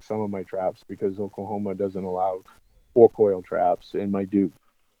rework some of my traps because Oklahoma doesn't allow 4-coil traps, and my Duke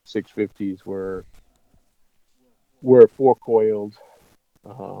 650s were 4-coiled.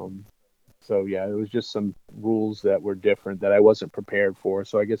 So yeah, it was just some rules that were different that I wasn't prepared for.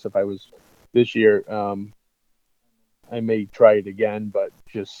 So I guess if I was this year, I may try it again, but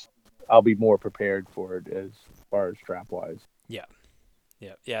I'll be more prepared for it as far as trap wise. Yeah.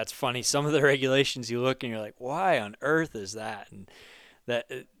 It's funny. Some of the regulations you look and you're like, why on earth is that? And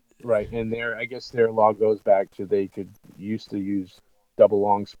that. Right, and I guess their law goes back to they used to use double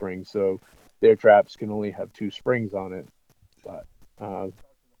long springs, so their traps can only have 2 springs on it. But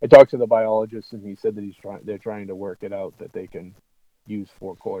I talked to the biologist, and he said that they're trying to work it out that they can use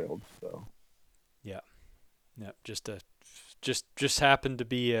 4-coiled. So yeah, just happened to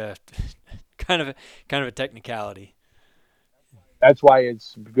be a kind of a technicality. That's why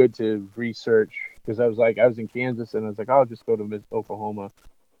it's good to research, because I was in Kansas, and I was like, I'll just go to Oklahoma.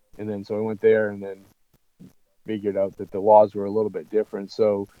 And then so I went there and then figured out that the laws were a little bit different.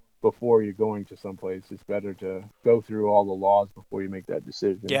 So before you're going to someplace, it's better to go through all the laws before you make that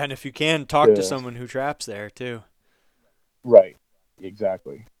decision. Yeah, and if you can, talk to someone who traps there too. Right.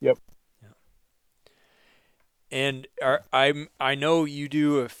 Exactly. Yep. And I know you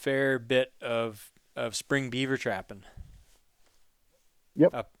do a fair bit of spring beaver trapping.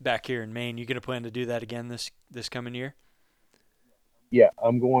 Yep. Up back here in Maine. You gonna plan to do that again this coming year? Yeah,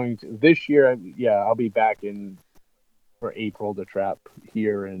 I'm going to this year. I'll be back for April to trap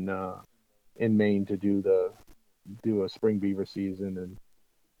here in Maine to do a spring beaver season,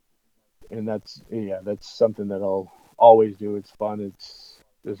 and that's something that I'll always do. It's fun.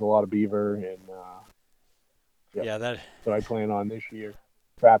 There's a lot of beaver, and so I plan on this year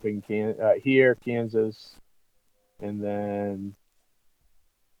trapping here, Kansas, and then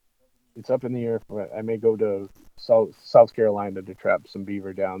it's up in the air. I may go to South Carolina to trap some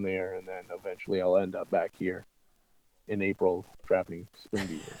beaver down there, and then eventually I'll end up back here in April trapping spring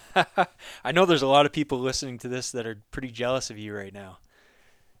beaver. I know there's a lot of people listening to this that are pretty jealous of you right now.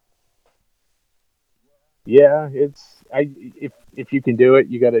 Yeah, if you can do it,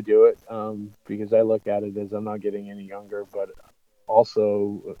 you got to do it, because I look at it as I'm not getting any younger, but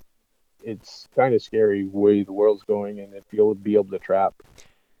also it's kind of scary way the world's going, and if you'll be able to trap.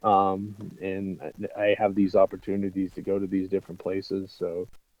 And I have these opportunities to go to these different places. So,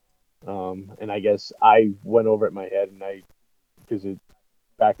 and I guess I went over it in my head, and because it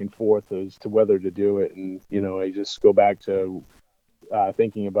back and forth as to whether to do it. And, I just go back to,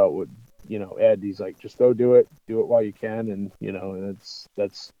 thinking about what, Ed, he's like, just go do it while you can. And, and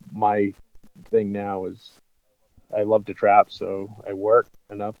that's my thing now is I love to trap. So I work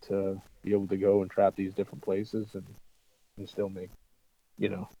enough to be able to go and trap these different places and still make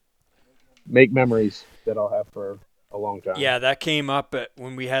memories that I'll have for a long time. Yeah, that came up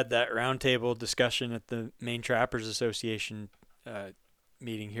when we had that roundtable discussion at the Maine Trappers Association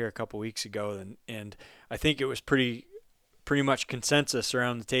meeting here a couple weeks ago, and I think it was pretty much consensus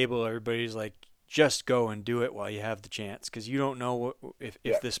around the table. Everybody's like, just go and do it while you have the chance, because you don't know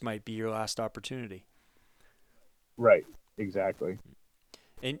if this might be your last opportunity. Right, exactly.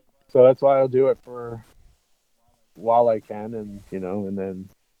 And so that's why I'll do it for while I can, and and then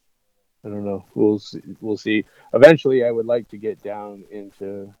I don't know. We'll see. Eventually, I would like to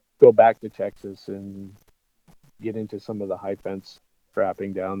go back to Texas and get into some of the high fence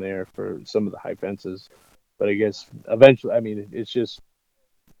trapping down there for some of the high fences. But I guess eventually, I mean, it's just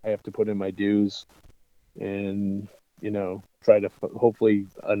I have to put in my dues, and try to hopefully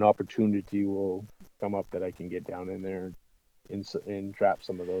an opportunity will come up that I can get down in there and trap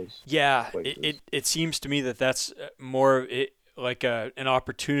some of those. Yeah, places. it seems to me that that's more like an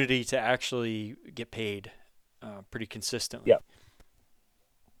opportunity to actually get paid pretty consistently.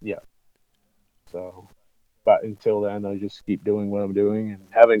 Yeah. So, but until then, I just keep doing what I'm doing and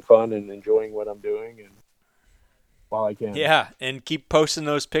having fun and enjoying what I'm doing, and while I can. Yeah, and keep posting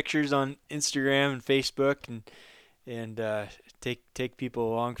those pictures on Instagram and Facebook, and take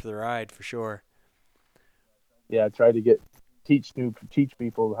people along for the ride for sure. Yeah, try to teach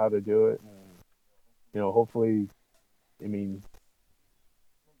people how to do it. And, hopefully, I mean,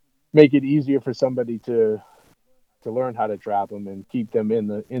 make it easier for somebody to learn how to trap them and keep them in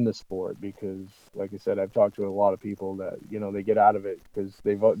the sport, because like I said, I've talked to a lot of people that they get out of it because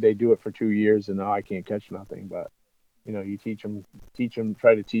they do it for 2 years and now I can't catch nothing. But you teach them,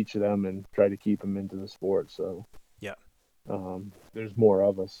 try to teach them and try to keep them into the sport. So yeah, there's more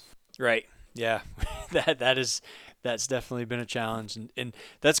of us. Right. Yeah, that's definitely been a challenge, and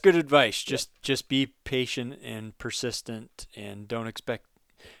that's good advice. Just be patient and persistent, and don't expect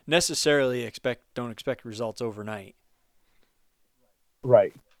results overnight.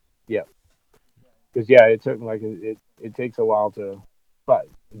 Right. Yeah. Because it took it takes a while but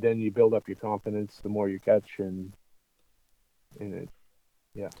then you build up your confidence the more you catch, and it.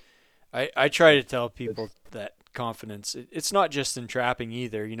 Yeah. I try to tell people that confidence, it's not just in trapping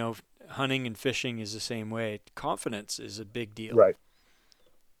either. Hunting and fishing is the same way. Confidence is a big deal. Right.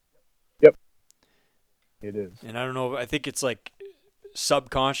 Yep. It is. And I don't know, I think it's like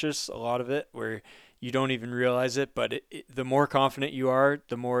subconscious, a lot of it, where you don't even realize it, but the more confident you are,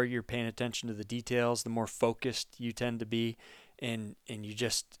 the more you're paying attention to the details, the more focused you tend to be, and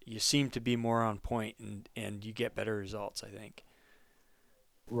you seem to be more on point, and you get better results, I think.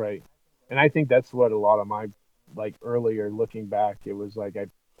 Right. And I think that's what a lot of my, earlier looking back, it was like I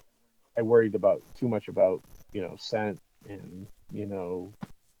worried too much about scent and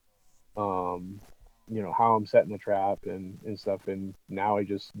how I'm setting the trap and stuff, and now I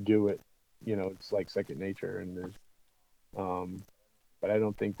just do it. It's like second nature, and there's but I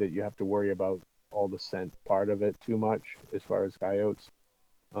don't think that you have to worry about all the scent part of it too much as far as coyotes.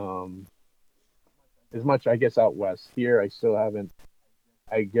 As much, I guess, out west. Here I still haven't,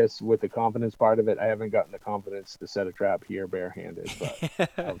 I guess, with the confidence part of it, I haven't gotten the confidence to set a trap here barehanded. But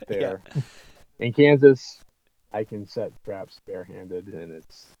out there in Kansas, I can set traps barehanded, and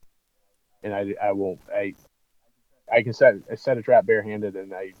I can set a trap barehanded,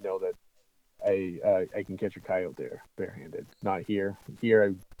 and I know that I can catch a coyote there barehanded. Not here. Here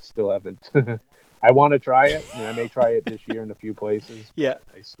I still haven't. I want to try it, and I may try it this year in a few places. Yeah.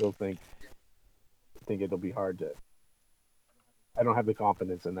 I still think it'll be hard to. I don't have the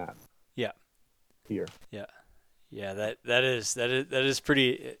confidence in that. Yeah. Here. Yeah. Yeah, that is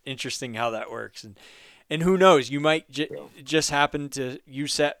pretty interesting how that works, and who knows, you might just happen to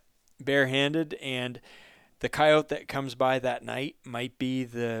set barehanded, and the coyote that comes by that night might be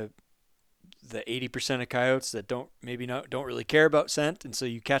the 80% of coyotes that don't really care about scent, and so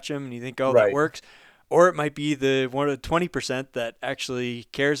you catch them and you think, oh, that works. Or it might be the 20% that actually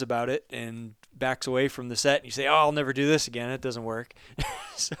cares about it and backs away from the set, and you say, oh, I'll never do this again. It doesn't work.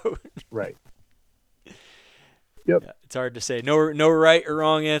 So right. Yep. Yeah, it's hard to say. No right or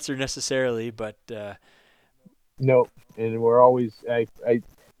wrong answer necessarily, but no. And we're always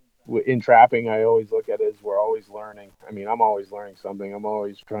in trapping, I always look at it as we're always learning. I mean, I'm always learning something. I'm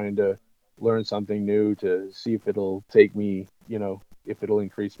always trying to learn something new to see if it'll take me, if it'll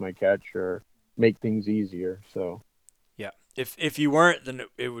increase my catch or make things easier. So yeah, if you weren't, then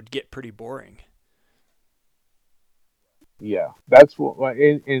it would get pretty boring. Yeah, that's what.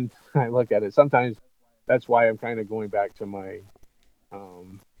 And I look at it sometimes. That's why I'm kind of going back to my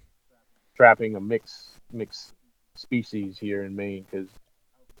trapping a mixed species here in Maine, because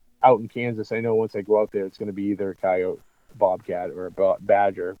out in Kansas, I know once I go out there, it's going to be either a coyote, bobcat, or a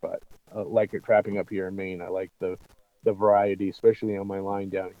badger. But like it trapping up here in Maine, I like the the variety, especially on my line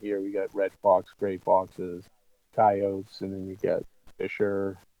down here. We got red fox, gray foxes, coyotes, and then you get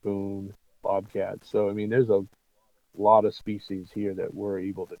fisher, boone, bobcats. So I mean, there's a lot of species here that we're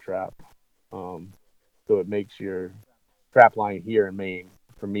able to trap. So it makes your trap line here in Maine,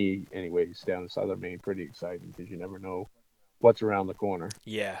 for me anyways, down in southern Maine, pretty exciting because you never know what's around the corner.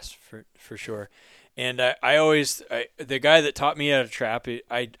 Yes, for sure. And the guy that taught me how to trap,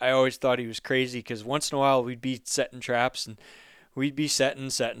 I always thought he was crazy because once in a while we'd be setting traps and we'd be setting.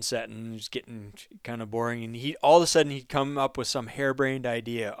 It was getting kind of boring. And all of a sudden he'd come up with some harebrained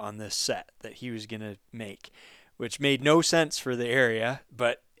idea on this set that he was going to make, which made no sense for the area.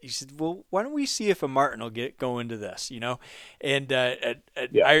 But he said, well, why don't we see if a martin will go into this, you know? And I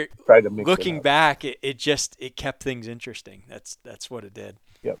tried to mix looking it up. back, it kept things interesting. That's what it did.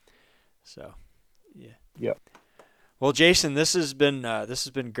 Yep. So, yeah. Yep. Well, Jason, this has been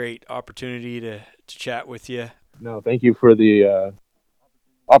great opportunity to chat with you. No, thank you for the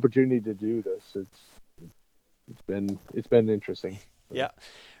opportunity to do this. It's been interesting. Yeah.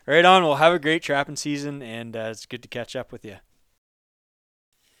 Right on. Well, have a great trapping season, and it's good to catch up with you.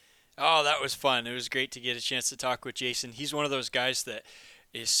 Oh, that was fun. It was great to get a chance to talk with Jason. He's one of those guys that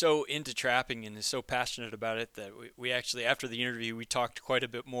is so into trapping and is so passionate about it that we actually, after the interview, we talked quite a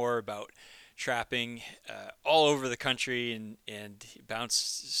bit more about trapping all over the country and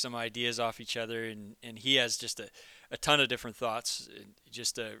bounced some ideas off each other. And he has just a ton of different thoughts,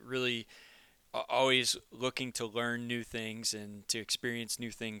 just a really always looking to learn new things and to experience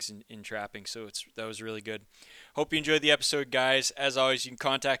new things in trapping. So that was really good. Hope you enjoyed the episode, guys. As always, you can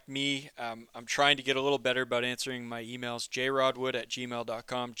contact me. I'm trying to get a little better about answering my emails.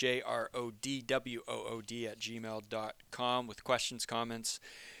 jrodwood@gmail.com, jrodwood@gmail.com with questions, comments,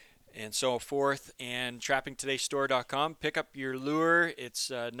 and so forth. And trappingtodaystore.com. Pick up your lure. It's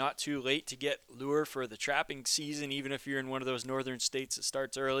not too late to get lure for the trapping season, even if you're in one of those northern states that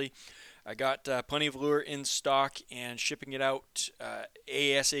starts early. I got plenty of lure in stock and shipping it out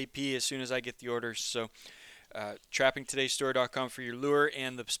ASAP as soon as I get the orders. So trappingtodaystore.com for your lure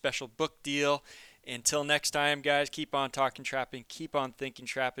and the special book deal. Until next time, guys, keep on talking trapping, keep on thinking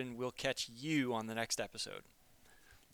trapping. We'll catch you on the next episode.